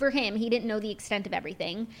child for him. He didn't know the extent of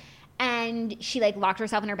everything. And she like locked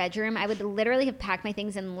herself in her bedroom. I would literally have packed my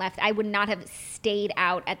things and left. I would not have stayed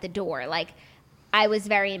out at the door. Like, I was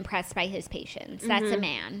very impressed by his patience. That's a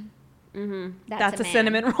man. Mm-hmm. That's a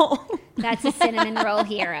cinnamon roll. That's a cinnamon roll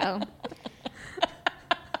hero.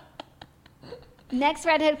 Next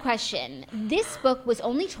redhead question. This book was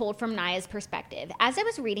only told from Naya's perspective. As I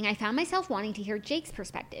was reading, I found myself wanting to hear Jake's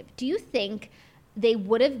perspective. Do you think it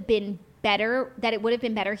would have been better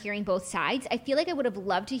hearing both sides? I feel like I would have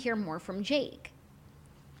loved to hear more from Jake.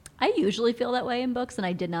 I usually feel that way in books, and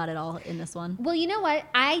I did not at all in this one. Well, you know what?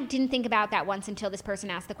 I didn't think about that once until this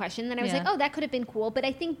person asked the question. Then I was like, oh, that could have been cool. But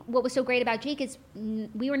I think what was so great about Jake is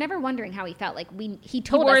we were never wondering how he felt. Like he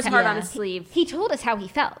told us. Wore his heart on his sleeve. He told us how he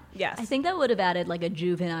felt. Yes. I think that would have added like a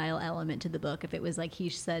juvenile element to the book if it was like he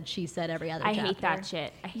said, she said every other chapter. I hate that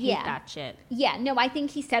shit. I hate that shit. Yeah, no, I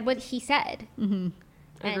think he said what he said. Mm-hmm.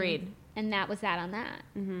 Agreed. And that was that on that.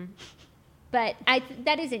 Mm-hmm. But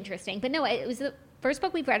that is interesting. But no, it was the first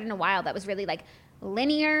book we've read in a while that was really like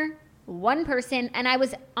linear, one person, and I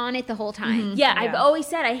was on it the whole time. Mm-hmm. Yeah, I've always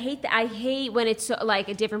said I hate when it's so, like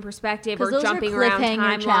a different perspective or those jumping are around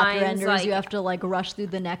cliffhanger chapter timelines. enders. Like, you have to like rush through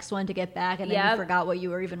the next one to get back, and then you forgot what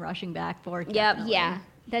you were even rushing back for. Definitely. Yeah,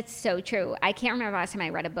 that's so true. I can't remember last time I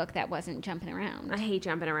read a book that wasn't jumping around. I hate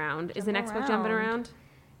jumping around. Is the next book jumping around?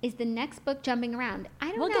 Is the next book jumping around?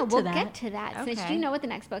 I don't know. We'll get to that. Okay. Snitch, do you know what the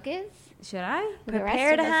next book is? Should I?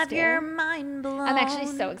 Prepare to have your mind blown. I'm actually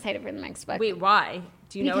so excited for the next book. Wait, why?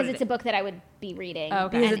 Do you know? Because it's a book that I would be reading. Oh,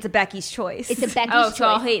 okay. Because it's a Becky's choice. It's a Becky's choice. So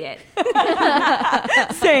I'll hate it.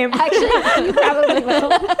 Same. Actually, you probably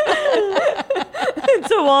will. And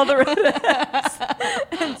so will all the redheads.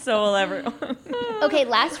 And so will everyone. Okay,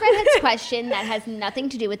 last redhead's question that has nothing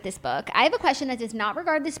to do with this book. I have a question that does not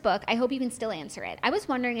regard this book. I hope you can still answer it. I was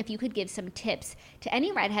wondering if you could give some tips to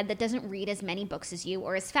any redhead that doesn't read as many books as you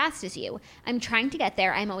or as fast as you. I'm trying to get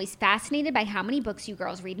there. I'm always fascinated by how many books you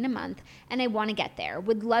girls read in a month, and I want to get there.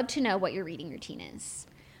 Would love to know what your reading routine is.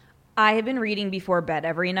 I have been reading before bed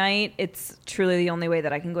every night. It's truly the only way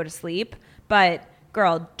that I can go to sleep. But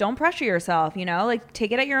girl, don't pressure yourself, you know? Like,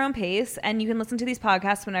 take it at your own pace, and you can listen to these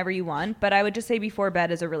podcasts whenever you want. But I would just say before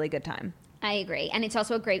bed is a really good time. I agree. And it's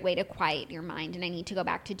also a great way to quiet your mind. And I need to go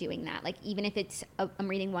back to doing that. Like, even if I'm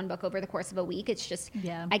reading one book over the course of a week, it's just,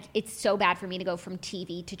 it's so bad for me to go from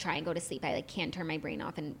TV to try and go to sleep. I can't turn my brain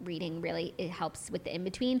off, and reading really, it helps with the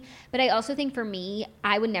in-between. But I also think for me,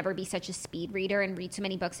 I would never be such a speed reader and read so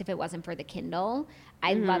many books if it wasn't for the Kindle.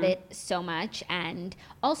 I love it so much. And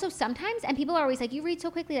also sometimes, and people are always like, you read so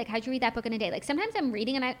quickly, like how'd you read that book in a day? Like sometimes I'm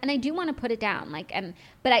reading and I do want to put it down. Like,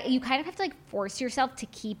 but you kind of have to like force yourself to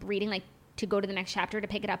keep reading like to go to the next chapter to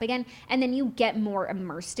pick it up again, and then you get more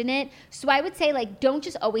immersed in it. So I would say, like, don't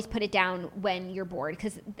just always put it down when you're bored,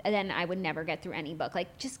 because then I would never get through any book.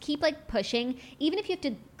 Like, just keep, like, pushing. Even if you have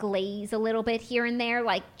to glaze a little bit here and there,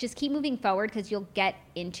 like, just keep moving forward because you'll get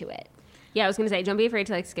into it. Yeah, I was going to say, don't be afraid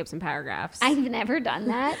to, like, skip some paragraphs. I've never done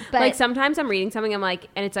that. But like, sometimes I'm reading something, I'm like,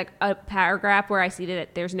 and it's like a paragraph where I see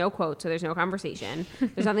that there's no quote, so there's no conversation.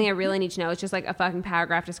 There's something I really need to know. It's just like a fucking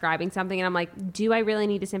paragraph describing something. And I'm like, do I really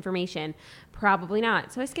need this information? Probably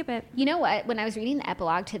not. So I skip it. You know what? When I was reading the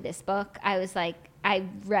epilogue to this book, I was like, I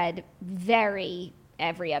read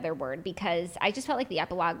every other word because I just felt like the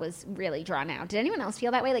epilogue was really drawn out. Did anyone else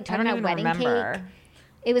feel that way? Like, talking about wedding cake?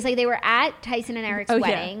 It was like they were at Tyson and Eric's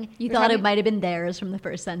wedding. Yeah. You thought it might have been theirs from the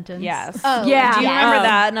first sentence. Yes. Oh, yeah. Do you remember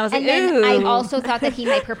that? And I was like, ooh. I also thought that he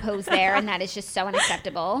might propose there, and that is just so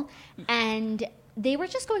unacceptable. And they were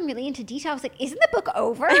just going really into detail. I was like, isn't the book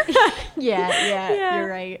over? Yeah, you're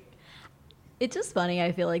right. It's just funny,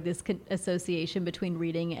 I feel like, this association between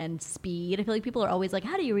reading and speed. I feel like people are always like,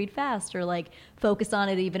 how do you read fast? Or, like, focus on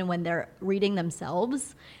it even when they're reading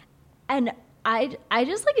themselves. And I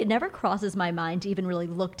just, like, it never crosses my mind to even really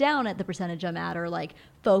look down at the percentage I'm at or, like,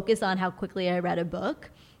 focus on how quickly I read a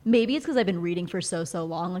book. Maybe it's because I've been reading for so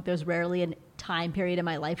long. Like, there's rarely a time period in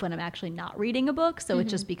my life when I'm actually not reading a book. So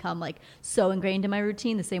it's just become, like, so ingrained in my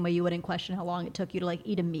routine, the same way you wouldn't question how long it took you to, like,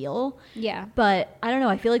 eat a meal. Yeah. But I don't know.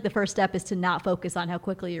 I feel like the first step is to not focus on how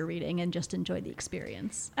quickly you're reading and just enjoy the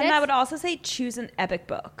experience. And I would also say choose an epic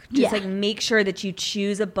book. Just, like, make sure that you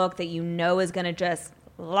choose a book that you know is going to just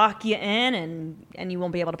lock you in and you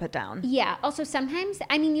won't be able to put down. Yeah. Also, sometimes,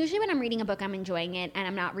 I mean, usually when I'm reading a book, I'm enjoying it and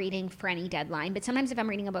I'm not reading for any deadline. But sometimes if I'm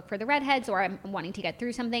reading a book for the redheads or I'm wanting to get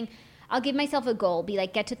through something, I'll give myself a goal, be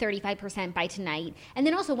like, get to 35% by tonight. And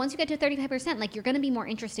then also, once you get to 35%, like, you're going to be more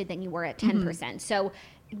interested than you were at 10%. So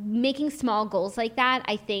making small goals like that,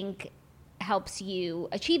 I think, helps you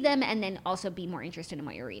achieve them and then also be more interested in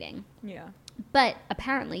what you're reading. Yeah. But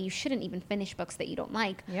apparently you shouldn't even finish books that you don't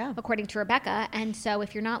like, according to Rebecca. And so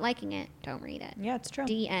if you're not liking it, don't read it. Yeah, it's true.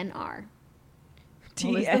 DNR.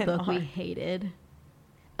 What was the book we hated?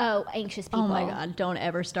 Oh, Anxious People. Oh my God, don't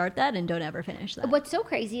ever start that and don't ever finish that. What's so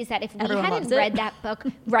crazy is that if we Everyone hadn't loves it. read that book,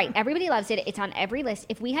 right, everybody loves it. It's on every list.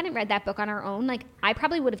 If we hadn't read that book on our own, like, I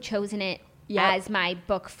probably would have chosen it as my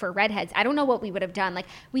book for redheads. I don't know what we would have done. Like,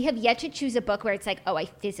 we have yet to choose a book where it's like, oh, I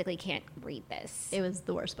physically can't read this. It was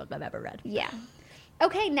the worst book I've ever read. Yeah.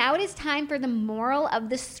 Okay, now it is time for the moral of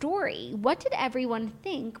the story. What did everyone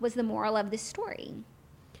think was the moral of the story?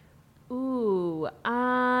 Ooh,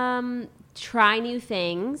 try new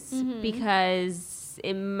things because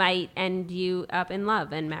it might end you up in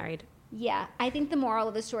love and married. Yeah, I think the moral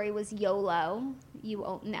of the story was YOLO.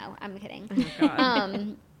 No, I'm kidding. Oh my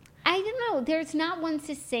God. I don't know. There's not one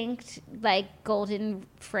succinct, like, golden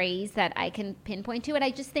phrase that I can pinpoint to it.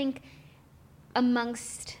 I just think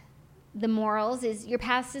amongst the morals is your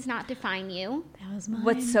past does not define you. That was mine.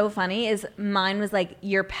 What's so funny is mine was like,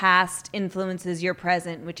 your past influences your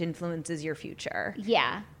present, which influences your future.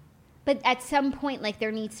 Yeah. But at some point, like,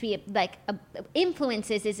 there needs to be,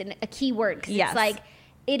 influences is a key word. Because it's like,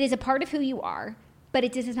 it is a part of who you are, but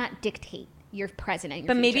it does not dictate your present and your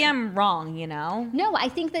But future. maybe I'm wrong, you know? No, I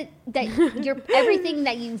think that your everything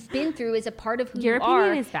that you've been through is a part of who Your you are.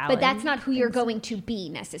 opinion is valid. But that's not who you're going to be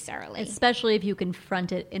necessarily. Especially if you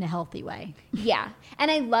confront it in a healthy way. Yeah.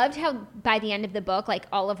 And I loved how by the end of the book, like,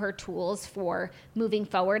 all of her tools for moving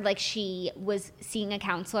forward, like, she was seeing a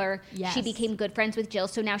counselor. Yes. She became good friends with Jill.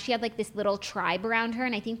 So now she had, like, this little tribe around her.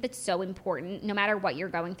 And I think that's so important, no matter what you're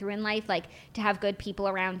going through in life, like, to have good people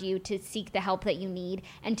around you, to seek the help that you need,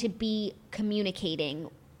 and to be communicating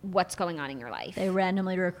what's going on in your life. They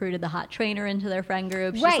randomly recruited the hot trainer into their friend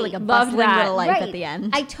group. She's Right. like a Loved bustling that. little life Right. at the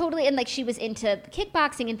end. I totally, and, like, she was into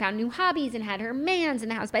kickboxing and found new hobbies and had her mans in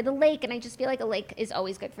the house by the lake. And I just feel like a lake is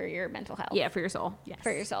always good for your mental health. Yeah, for your soul.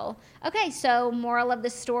 For your soul. Okay, so moral of the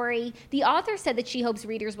story. The author said that she hopes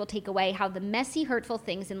readers will take away how the messy, hurtful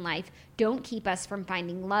things in life don't keep us from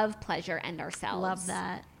finding love, pleasure, and ourselves. Love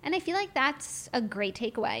that. And I feel like that's a great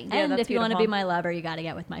takeaway. And that's if you want to beautiful. be my lover, you got to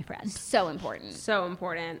get with my friend. So important. So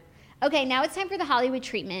important. Okay, now it's time for the Hollywood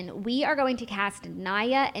treatment. We are going to cast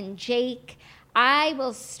Naya and Jake. I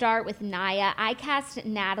will start with Naya. I cast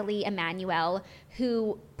Natalie Emmanuel,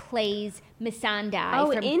 who plays Missandei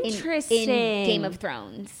Oh, from interesting. in Game of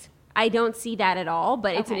Thrones. I don't see that at all,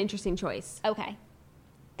 but it's an Okay. interesting choice. Okay.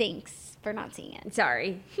 Thanks for not seeing it.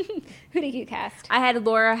 Sorry. Who did you cast? I had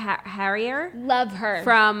Laura Harrier Love her.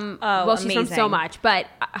 from, she's from so amazing. much, but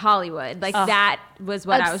Hollywood. Like, that was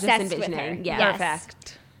what I was just Obsessed with envisioning. her. Yeah. Yes.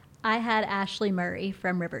 Perfect. I had Ashley Murray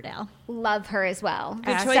from Riverdale. Love her as well.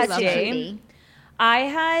 Good Such choice, a Jane. cutie. I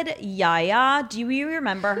had Yaya. Do you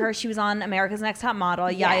remember her? She was on America's Next Top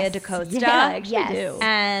Model, Yaya DaCosta. Yeah, I actually do.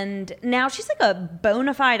 And now she's like a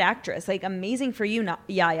bona fide actress. Like, amazing for you,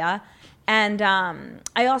 Yaya. And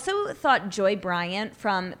I also thought Joy Bryant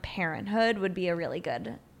from Parenthood would be a really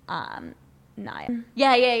good Naya.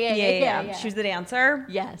 Yeah. She was the dancer.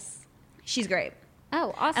 Yes. She's great.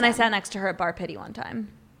 Oh, awesome. And I sat next to her at Bar Pity one time.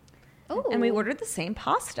 Oh. And we ordered the same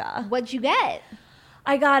pasta. What'd you get?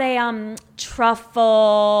 I got a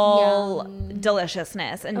truffle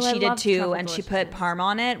deliciousness, and she did too, and she put parm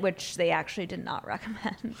on it, which they actually did not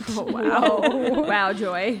recommend. Oh, wow. Wow,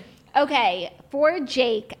 Joy. Okay, for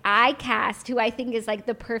Jake, I cast who I think is like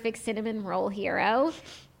the perfect cinnamon roll hero,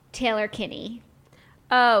 Taylor Kinney.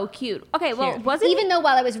 Oh, cute. Okay, well, wasn't Even though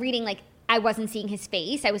while I was reading, like, I wasn't seeing his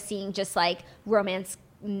face, I was seeing just like romance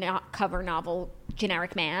cover novel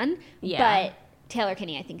generic man. Yeah. But Taylor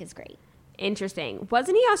Kinney, I think, is great. interesting.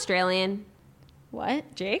 Wasn't he Australian?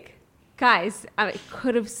 What? Jake? Guys, I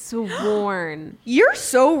could have sworn. You're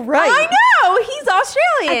so right. I know! He's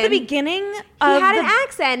Australian. At the beginning He had an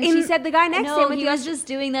accent. She said the guy next to him No, with he the was just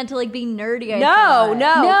doing that to like be nerdy. I No,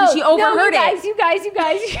 thought. because she overheard it. You guys, you're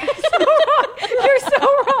so wrong. You're so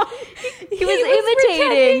wrong. He was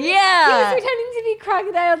imitating. He Yeah. was pretending to be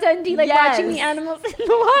Crocodile Dundee, like Yes. watching the animals in the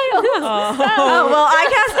wild. Oh, well,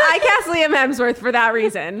 I cast Liam Hemsworth for that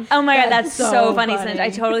reason. Oh my God, that's so so funny, funny. Snitch. I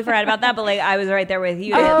totally forgot about that, but like I was right there with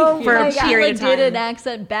you Oh for my a God. period Like of time. did an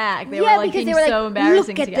accent back. They Yeah, were like because being they were like, so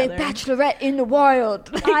embarrassing look at together. the Bachelorette in the wild.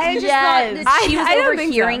 I just Yes. thought that she was I don't think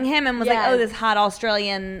overhearing so. him and was Yes. like, "Oh, this hot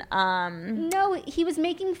Australian." No, he was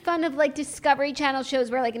making fun of like Discovery Channel shows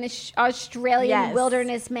where like an Australian Yes.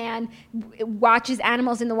 wilderness man watches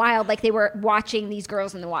animals in the wild like they were watching these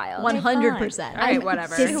girls in the wild. 100%. All right,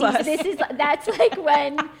 whatever. That's like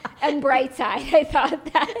when on Brightside I thought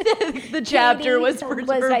that The chapter Katie was for her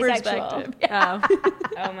bisexual. perspective. Oh.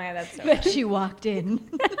 Oh my God, that's so. She walked in.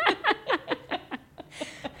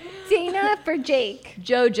 Dana for Jake.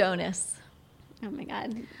 Joe Jonas. Oh my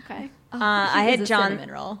God. Okay. I He had was a John.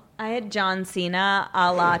 cinnamon roll. I had John Cena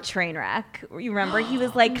a la Trainwreck. You remember he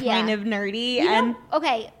was like kind Yeah. of nerdy You and know,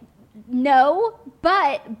 okay, no,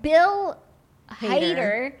 but Bill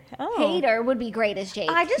Hader Oh. would be great as Jake.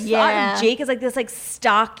 I just Yeah. thought of Jake as like this like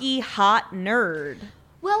stocky hot nerd.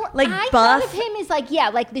 Well, Like I buff. thought of him as like, yeah,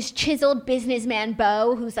 like this chiseled businessman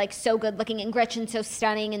Beau who's like so good looking and Gretchen's so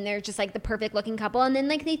stunning and they're just like the perfect looking couple. And then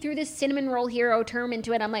like they threw this cinnamon roll hero term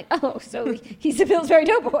into it. I'm like, oh, so he's a Pillsbury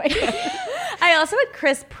Doughboy. I also had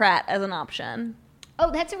Chris Pratt as an option.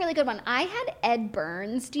 Oh, that's a really good one. I had Ed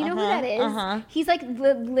Burns. Do you know who that is? He's like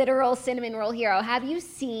the literal cinnamon roll hero. Have you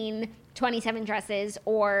seen 27 Dresses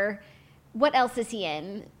or what else is he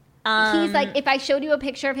in? He's like, if I showed you a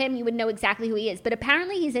picture of him, you would know exactly who he is. But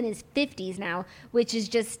apparently he's in his 50s now, which is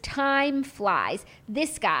just time flies.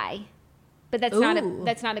 This guy, but that's not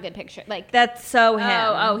a good picture. Like, That's so him.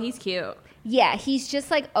 Oh, he's cute. yeah, he's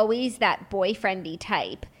just like always that boyfriendy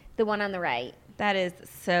type. The one on the right. That is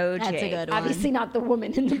so That's Jake. a good one. Obviously not the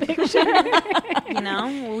woman in the picture. You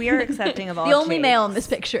know, we are accepting of all. The only Jakes. male in this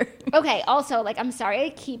picture. Okay, also, like, I'm sorry I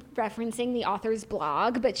keep referencing the author's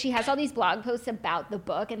blog, but she has all these blog posts about the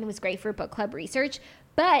book, and it was great for book club research.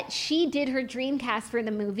 But she did her dream cast for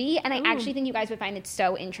the movie, and I actually think you guys would find it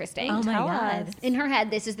so interesting. Oh my Tell God. us. In her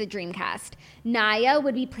head, this is the dream cast. Naya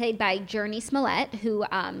would be played by Journey Smollett, who,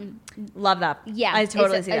 Love that. yeah, I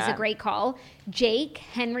totally is see a that. a great call. Jake,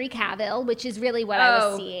 Henry Cavill, which is really what I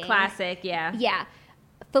was seeing. Classic, yeah. Yeah.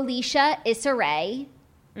 Felicia Issa Rae,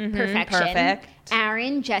 perfection. perfect.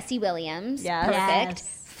 Aaron Jesse Williams, Yes. perfect.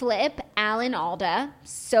 Yes. Flip Alan Alda,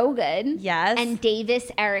 so good. Yes. And Davis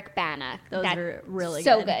Eric Bana. Those are really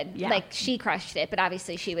so good. good. Yeah. Like she crushed it, but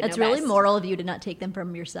obviously she would It's know really best. moral of you to not take them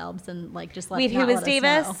from yourselves and like just let. Wait, who not was let us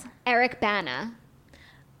Davis? know. Eric Bana.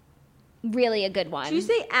 Really a good one. Did you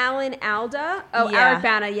say Alan Alda? Oh, Yeah. Eric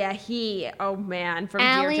Bana. Yeah, oh man, from Dear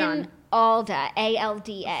Alan John. Alda,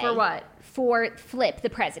 ALDA. For what? For Flip, the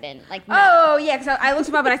president. Like Oh, yeah, because I looked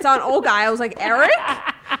him up and I saw an old guy. I was like, Eric?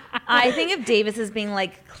 I think of Davis as being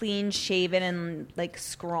like clean shaven and like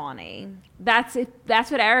scrawny. That's it.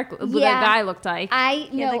 That's what Eric, the Yeah. guy, looked like. I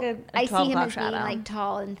He had know. like a I 12 see him o'clock as being shadow. like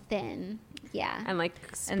tall and thin. Yeah. and like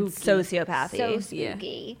And spooky. sociopathy. So Yeah.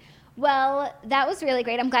 spooky. Well, that was really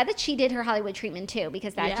great. I'm glad that she did her Hollywood treatment too,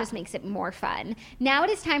 because that Yeah. just makes it more fun. Now it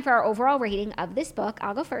is time for our overall rating of this book.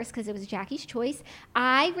 I'll go first because it was Jackie's choice.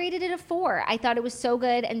 I rated it a 4. I thought it was so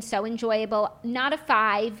good and so enjoyable. Not a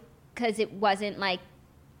 5 because it wasn't like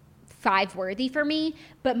 5 worthy for me,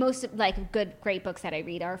 but most of, like great books that I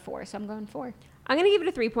read are 4. So I'm going 4. I'm going to give it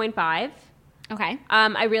a 3.5. Okay.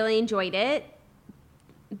 I really enjoyed it.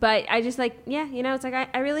 But I just like, yeah, you know, it's like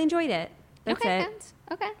I really enjoyed it. That's okay, it.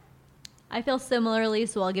 Okay. I feel similarly,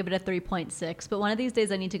 so I'll give it a 3.6. But one of these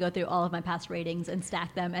days, I need to go through all of my past ratings and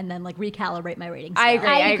stack them, and then like recalibrate my ratings. I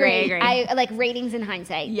agree. I like ratings in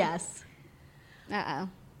hindsight. Yes.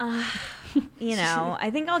 You know, I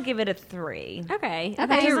think I'll give it a 3. Okay. I Okay.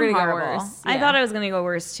 thought you were Isn't going to go horrible. worse. I Yeah. thought I was going to go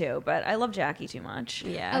worse too, but I love Jackie too much.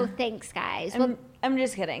 Yeah. Oh, thanks, guys. Well, I'm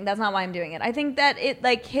just kidding. That's not why I'm doing it. I think that it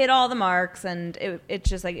like hit all the marks, and it's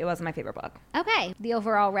just like it wasn't my favorite book. okay. The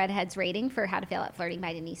overall Redheads rating for How to Fail at Flirting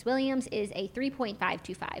by Denise Williams is a 3.525.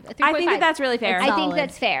 A 3.5. I think that that's really fair. I think Solid.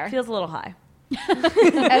 that's fair. Feels a little high.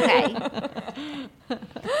 Okay.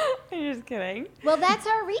 I'm just kidding. Well, that's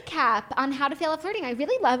our recap on How to Fail at Flirting. I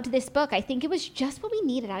really loved this book. I think it was just what we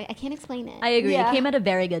needed. I can't explain it. I agree. Yeah. It came at a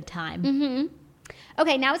very good time.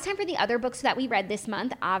 Okay, now it's time for the other books that we read this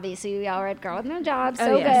month. Obviously, we all read Girl with No Job.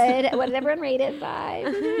 So Oh, yes. good. What did everyone rate it? 5?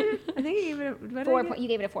 I think you gave it You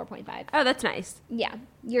gave it a 4.5. Oh, that's nice. Yeah,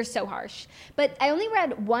 you're so harsh. But I only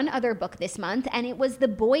read one other book this month, and it was The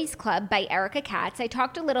Boys Club by Erica Katz. I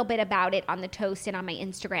talked a little bit about it on the Toast and on my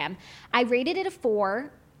Instagram. I rated it a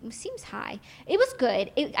 4. It seems high. It was good.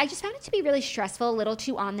 I just found it to be really stressful, a little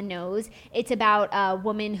too on the nose. It's about a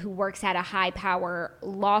woman who works at a high-power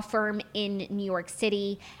law firm in New York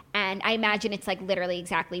City, and I imagine it's like literally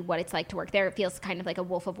exactly what it's like to work there. It feels kind of like a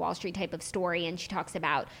Wolf of Wall Street type of story, and she talks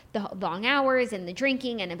about the long hours and the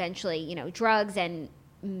drinking and eventually, you know, drugs and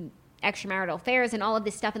extramarital affairs and all of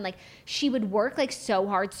this stuff. And like she would work like so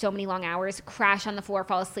hard, so many long hours, crash on the floor,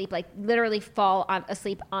 fall asleep, like literally fall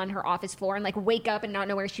asleep on her office floor and like wake up and not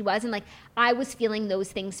know where she was. And like I was feeling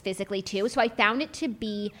those things physically too. So I found it to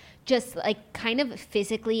be just like kind of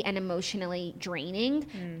physically and emotionally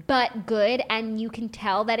draining, but good. And you can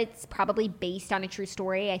tell that it's probably based on a true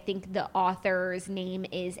story. I think the author's name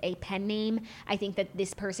is a pen name. I think that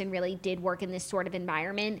this person really did work in this sort of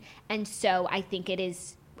environment. And so I think it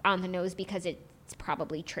is on the nose because it's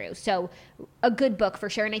probably true. So a good book for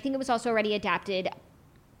sure. And I think it was also already adapted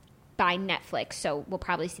by Netflix. So we'll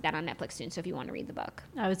probably see that on Netflix soon. So if you want to read the book.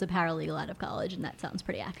 I was a paralegal out of college, and that sounds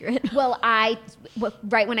pretty accurate. Well,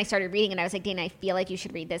 right when I started reading it, I was like, Dana, I feel like you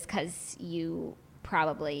should read this because you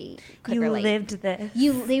probably could You relate. lived this.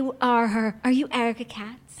 You are her. Are you Erica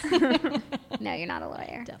Katz? No, you're not a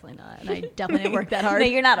lawyer. Definitely not. And I definitely didn't work that hard. No,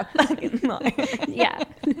 you're not a fucking lawyer. Yeah.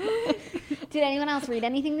 Did anyone else read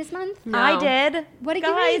anything this month? No. I did. What did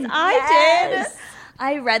Guys, you read? I Yes. did.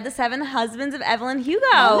 I read The 7 Husbands of Evelyn Hugo.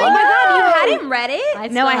 Oh my God, you hadn't read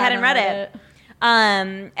it? No, I hadn't read it.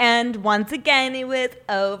 And once again, it was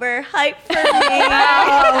overhyped for me.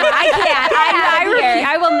 I can't.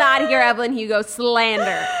 I will not hear Evelyn Hugo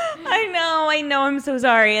slander. I know. I'm so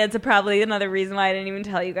sorry. It's probably another reason why I didn't even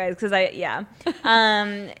tell you guys because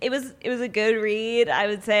it was a good read. I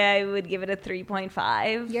would say I would give it a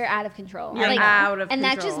 3.5. You're out of control. You're out of and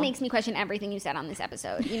that control. just makes me question everything you said on this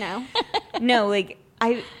episode, you know? No, like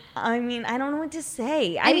I mean, I don't know what to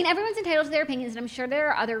say. I mean, everyone's entitled to their opinions, and I'm sure there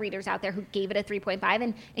are other readers out there who gave it a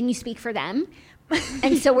 3.5, and you speak for them.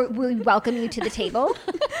 And so we welcome you to the table.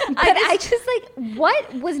 But I just like,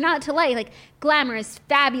 what was not to like? Like, glamorous,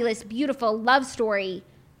 fabulous, beautiful love story.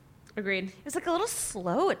 Agreed. It was like a little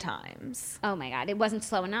slow at times. Oh my God, it wasn't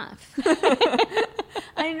slow enough.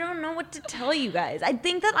 I don't know what to tell you guys. I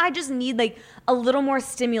think that I just need like a little more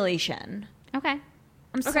stimulation. Okay.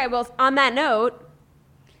 Okay, well, on that note.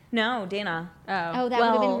 No, Dana. Oh, that would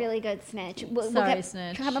have been really good, Snitch. Sorry,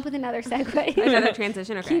 Snitch. Come up with another segue. Another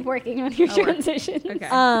transition, okay. Keep working on your transitions. Okay.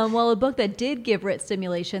 Well, a book that did give Rit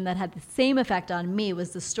stimulation that had the same effect on me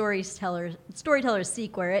was The Storyteller's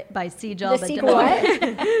Secret by Sejal. The sequel,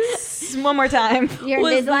 what? One more time. Your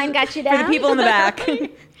Invisalign got you down? For the people in the back.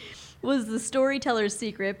 Was The Storyteller's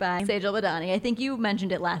Secret by Sejal Badani. I think you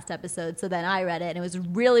mentioned it last episode, so then I read it, and it was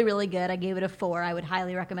really, really good. I gave it a 4. I would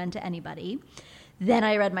highly recommend to anybody. Then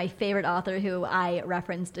I read my favorite author, who I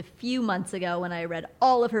referenced a few months ago when I read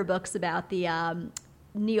all of her books about the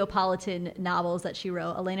Neapolitan novels that she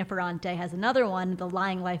wrote. Elena Ferrante has another one, The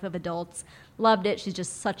Lying Life of Adults. Loved it. She's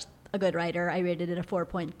just such a good writer. I rated it a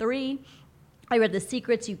 4.3. I read The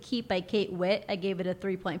Secrets You Keep by Kate Witt. I gave it a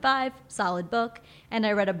 3.5, solid book. And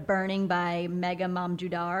I read A Burning by Megha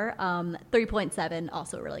Mamdudar, 3.7,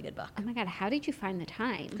 also a really good book. Oh my God, how did you find the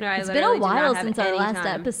time? No, I It's been a literally did not while have since our any last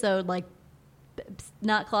time. episode, like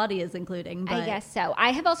not Claudia's including. But I guess so.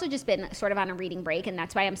 I have also just been sort of on a reading break, and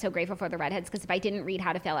that's why I'm so grateful for the Redheads, because if I didn't read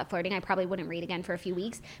How to Fail at Flirting, I probably wouldn't read again for a few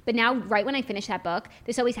weeks. But now, right when I finish that book,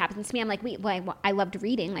 this always happens to me. I'm like, wait, well, I loved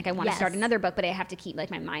reading. Like, I want to start another book, but I have to keep like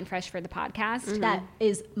my mind fresh for the podcast. That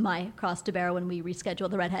is my cross to bear when we reschedule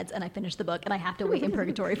the Redheads and I finish the book and I have to wait in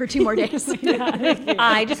purgatory for 2 more days.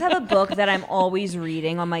 I just have a book that I'm always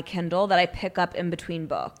reading on my Kindle that I pick up in between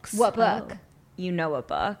books. What book? You know what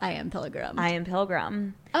book? I Am Pilgrim. I Am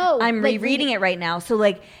Pilgrim. Oh, I'm like rereading it right now. So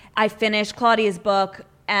like I finished Claudia's book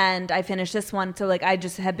and I finished this one. So like I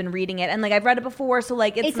just have been reading it and like I've read it before. So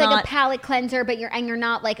like it's not like a palate cleanser, but you're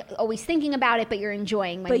not like always thinking about it, but you're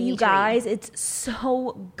enjoying. But you guys, it's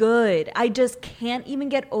so good. I just can't even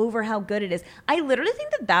get over how good it is. I literally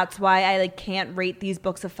think that that's why I like can't rate these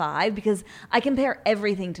books a 5 because I compare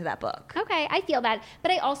everything to that book. Okay, I feel that.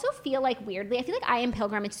 But I also feel like weirdly, I feel like I Am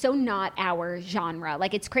Pilgrim, it's so not our genre.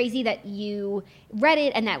 Like it's crazy that you read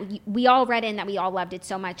it and that we all read it and that we all loved it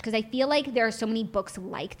so much, because I feel like there are so many books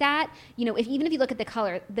like that. You know, even if you look at the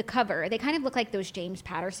cover, they kind of look like those James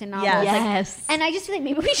Patterson novels. Yes. Like, and I just feel like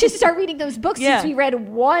maybe we should start reading those books since we read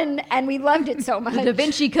one and we loved it so much. The Da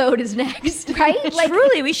Vinci Code is next. Right? Like,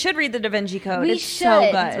 Truly, we should read the Da Vinci Code. We It's should.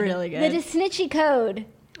 so good. It's really good. The Snitchy Code.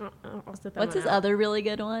 What's his other really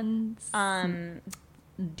good ones?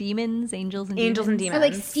 Demons, Angels, and Angels and Demons. Or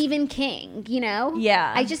like Stephen King, you know?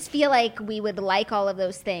 Yeah. I just feel like we would like all of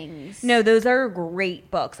those things. No, those are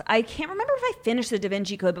great books. I can't remember if I finished the Da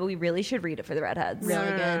Vinci Code, but we really should read it for the Redheads. Really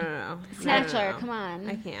good. No. Snatchler, come on.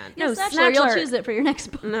 I can't. No, Snatchler, you'll Snatchler. choose it for your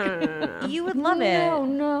next book. No. You would love it.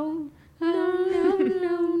 No.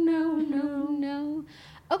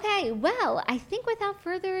 Okay, well, I think without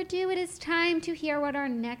further ado, it is time to hear what our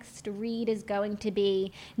next read is going to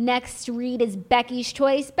be. Next read is Becky's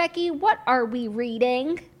choice. Becky, what are we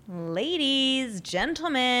reading? Ladies,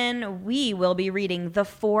 gentlemen, we will be reading The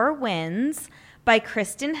Four Winds by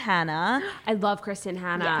Kristen Hanna. I love Kristen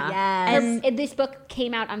Hanna. Yes. This book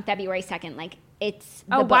came out on February 2nd. Like, it's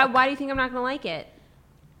the Oh, book. why do you think I'm not going to like it?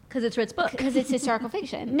 Because it's Rit's book. Because it's historical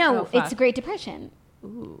fiction. Oh, fuck. It's Great Depression.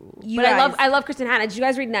 You But guys- I love Kristen Hanna. Did you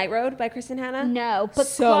guys read Night Road by Kristen Hanna? No, but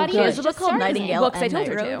So Claudia good. was There's a book just called starting it. Nightingale. Books I and told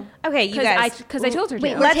her Night to. Road. Okay, you guys. Because I told her to.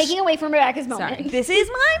 Wait, we're Let's- taking away from Rebecca's moment. Sorry. This is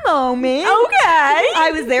my moment. Okay. I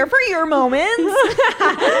was there for your moments.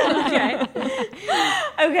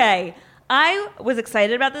 Okay. I was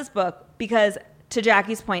excited about this book because, to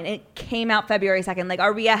Jackie's point, it came out February 2nd. Like,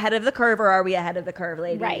 are we ahead of the curve or are we ahead of the curve,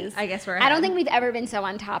 ladies? Right. I guess we're I ahead. don't think we've ever been so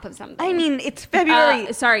on top of something. I mean, it's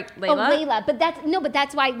February. Sorry, Oh, Layla. Layla. But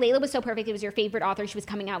that's why Layla was so perfect. It was your favorite author. She was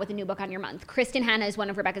coming out with a new book on your month. Kristen Hanna is one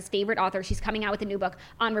of Rebecca's favorite authors. She's coming out with a new book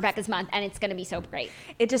on Rebecca's month, and it's going to be so great.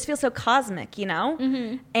 It just feels so cosmic, you know?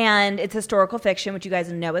 Mm-hmm. And it's historical fiction, which you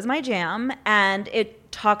guys know is my jam. And it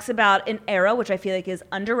talks about an era which I feel like is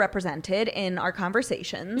underrepresented in our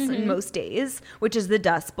conversations in most days, which is the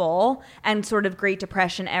Dust Bowl and sort of Great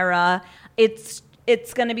Depression era.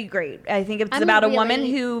 It's going to be great. I think it's I'm about a really woman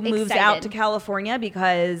who moves out excited. to California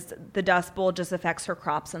because the Dust Bowl just affects her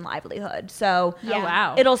crops and livelihood. So Oh,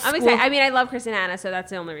 wow. it'll I'm school- excited. I mean, I love Kristen Hanna, so that's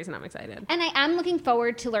the only reason I'm excited. And I am looking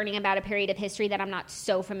forward to learning about a period of history that I'm not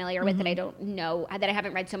so familiar with, that I don't know, that I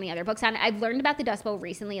haven't read so many other books on. I've learned about the Dust Bowl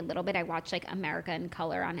recently a little bit. I watched like America in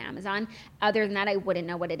Color on Amazon. Other than that, I wouldn't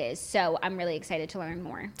know what it is. So I'm really excited to learn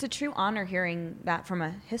more. It's a true honor hearing that from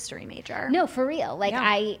a history major. No, for real. Like,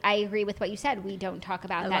 Yeah. I agree with what you said. We don't talk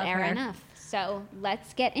about I that love era her. enough. So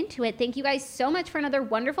let's get into it. Thank you guys so much for another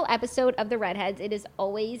wonderful episode of The Redheads. It is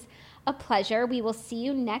always a pleasure. We will see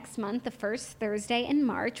you next month, the first Thursday in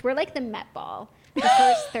March. We're like the Met Ball, the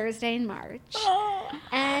first Thursday in March.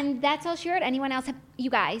 And that's all she wrote. Anyone else have, you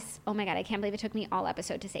guys, oh my God, I can't believe it took me all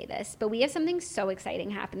episode to say this, but we have something so exciting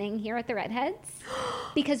happening here at the Redheads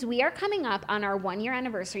because we are coming up on our 1-year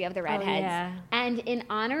anniversary of the Redheads. yeah. And in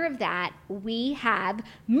honor of that, we have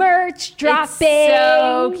merch dropping. It's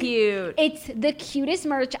so cute. It's the cutest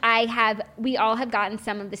merch we all have gotten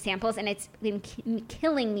some of the samples, and it's been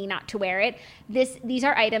killing me not to wear it. These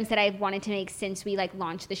are items that I've wanted to make since we like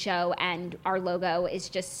launched the show, and our logo is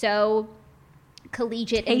just so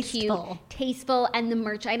collegiate and cute, tasteful, and the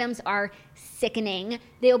merch items are sickening.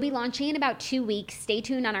 They'll be launching in about 2 weeks. Stay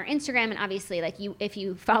tuned on our Instagram, and obviously, like, if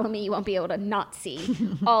you follow me, you won't be able to not see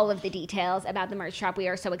all of the details about the merch shop. We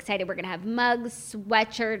are so excited. We're gonna have mugs,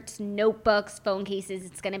 sweatshirts, notebooks, phone cases.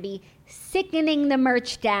 It's gonna be sickening the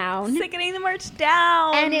merch down. Sickening the merch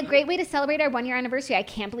down. And a great way to celebrate our 1-year anniversary. I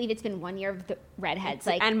can't believe it's been 1 year of the Redheads.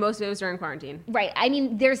 Like, And most of it was during quarantine. right. I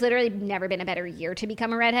mean, there's literally never been a better year to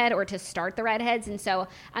become a redhead or to start the Redheads. And so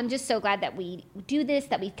I'm just so glad that we do this,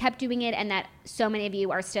 that we've kept doing it, and that so many of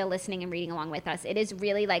you are still listening and reading along with us. It is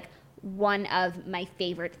really like one of my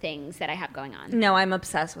favorite things that I have going on. No, I'm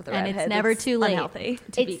obsessed with the And redhead. it's never too late. Unhealthy.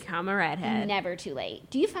 To It's become a redhead. Never too late.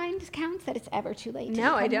 Do you find counts that it's ever too late?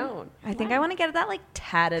 No, I don't. I think I want to get that like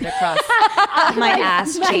tatted across my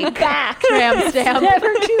ass cheek. Back. Tramp stamp.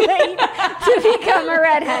 Never too late to become a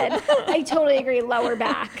redhead. I totally agree. Lower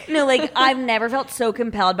back. No, like I've never felt so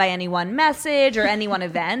compelled by any one message or any one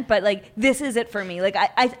event, but like this is it for me. Like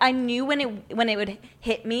I knew when it would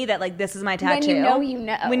hit me that like this is my tattoo. When you know, you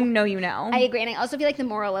know. When you know, you know. I agree. And I also feel like the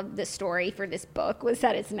moral of the story for this book was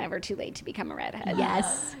that it's never too late to become a redhead.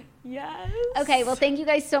 Yes. Yes. Okay, well, thank you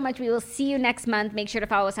guys so much. We will see you next month. Make sure to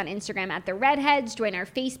follow us on Instagram at The Redheads. Join our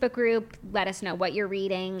Facebook group. Let us know what you're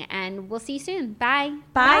reading. And we'll see you soon. Bye.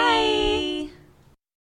 Bye.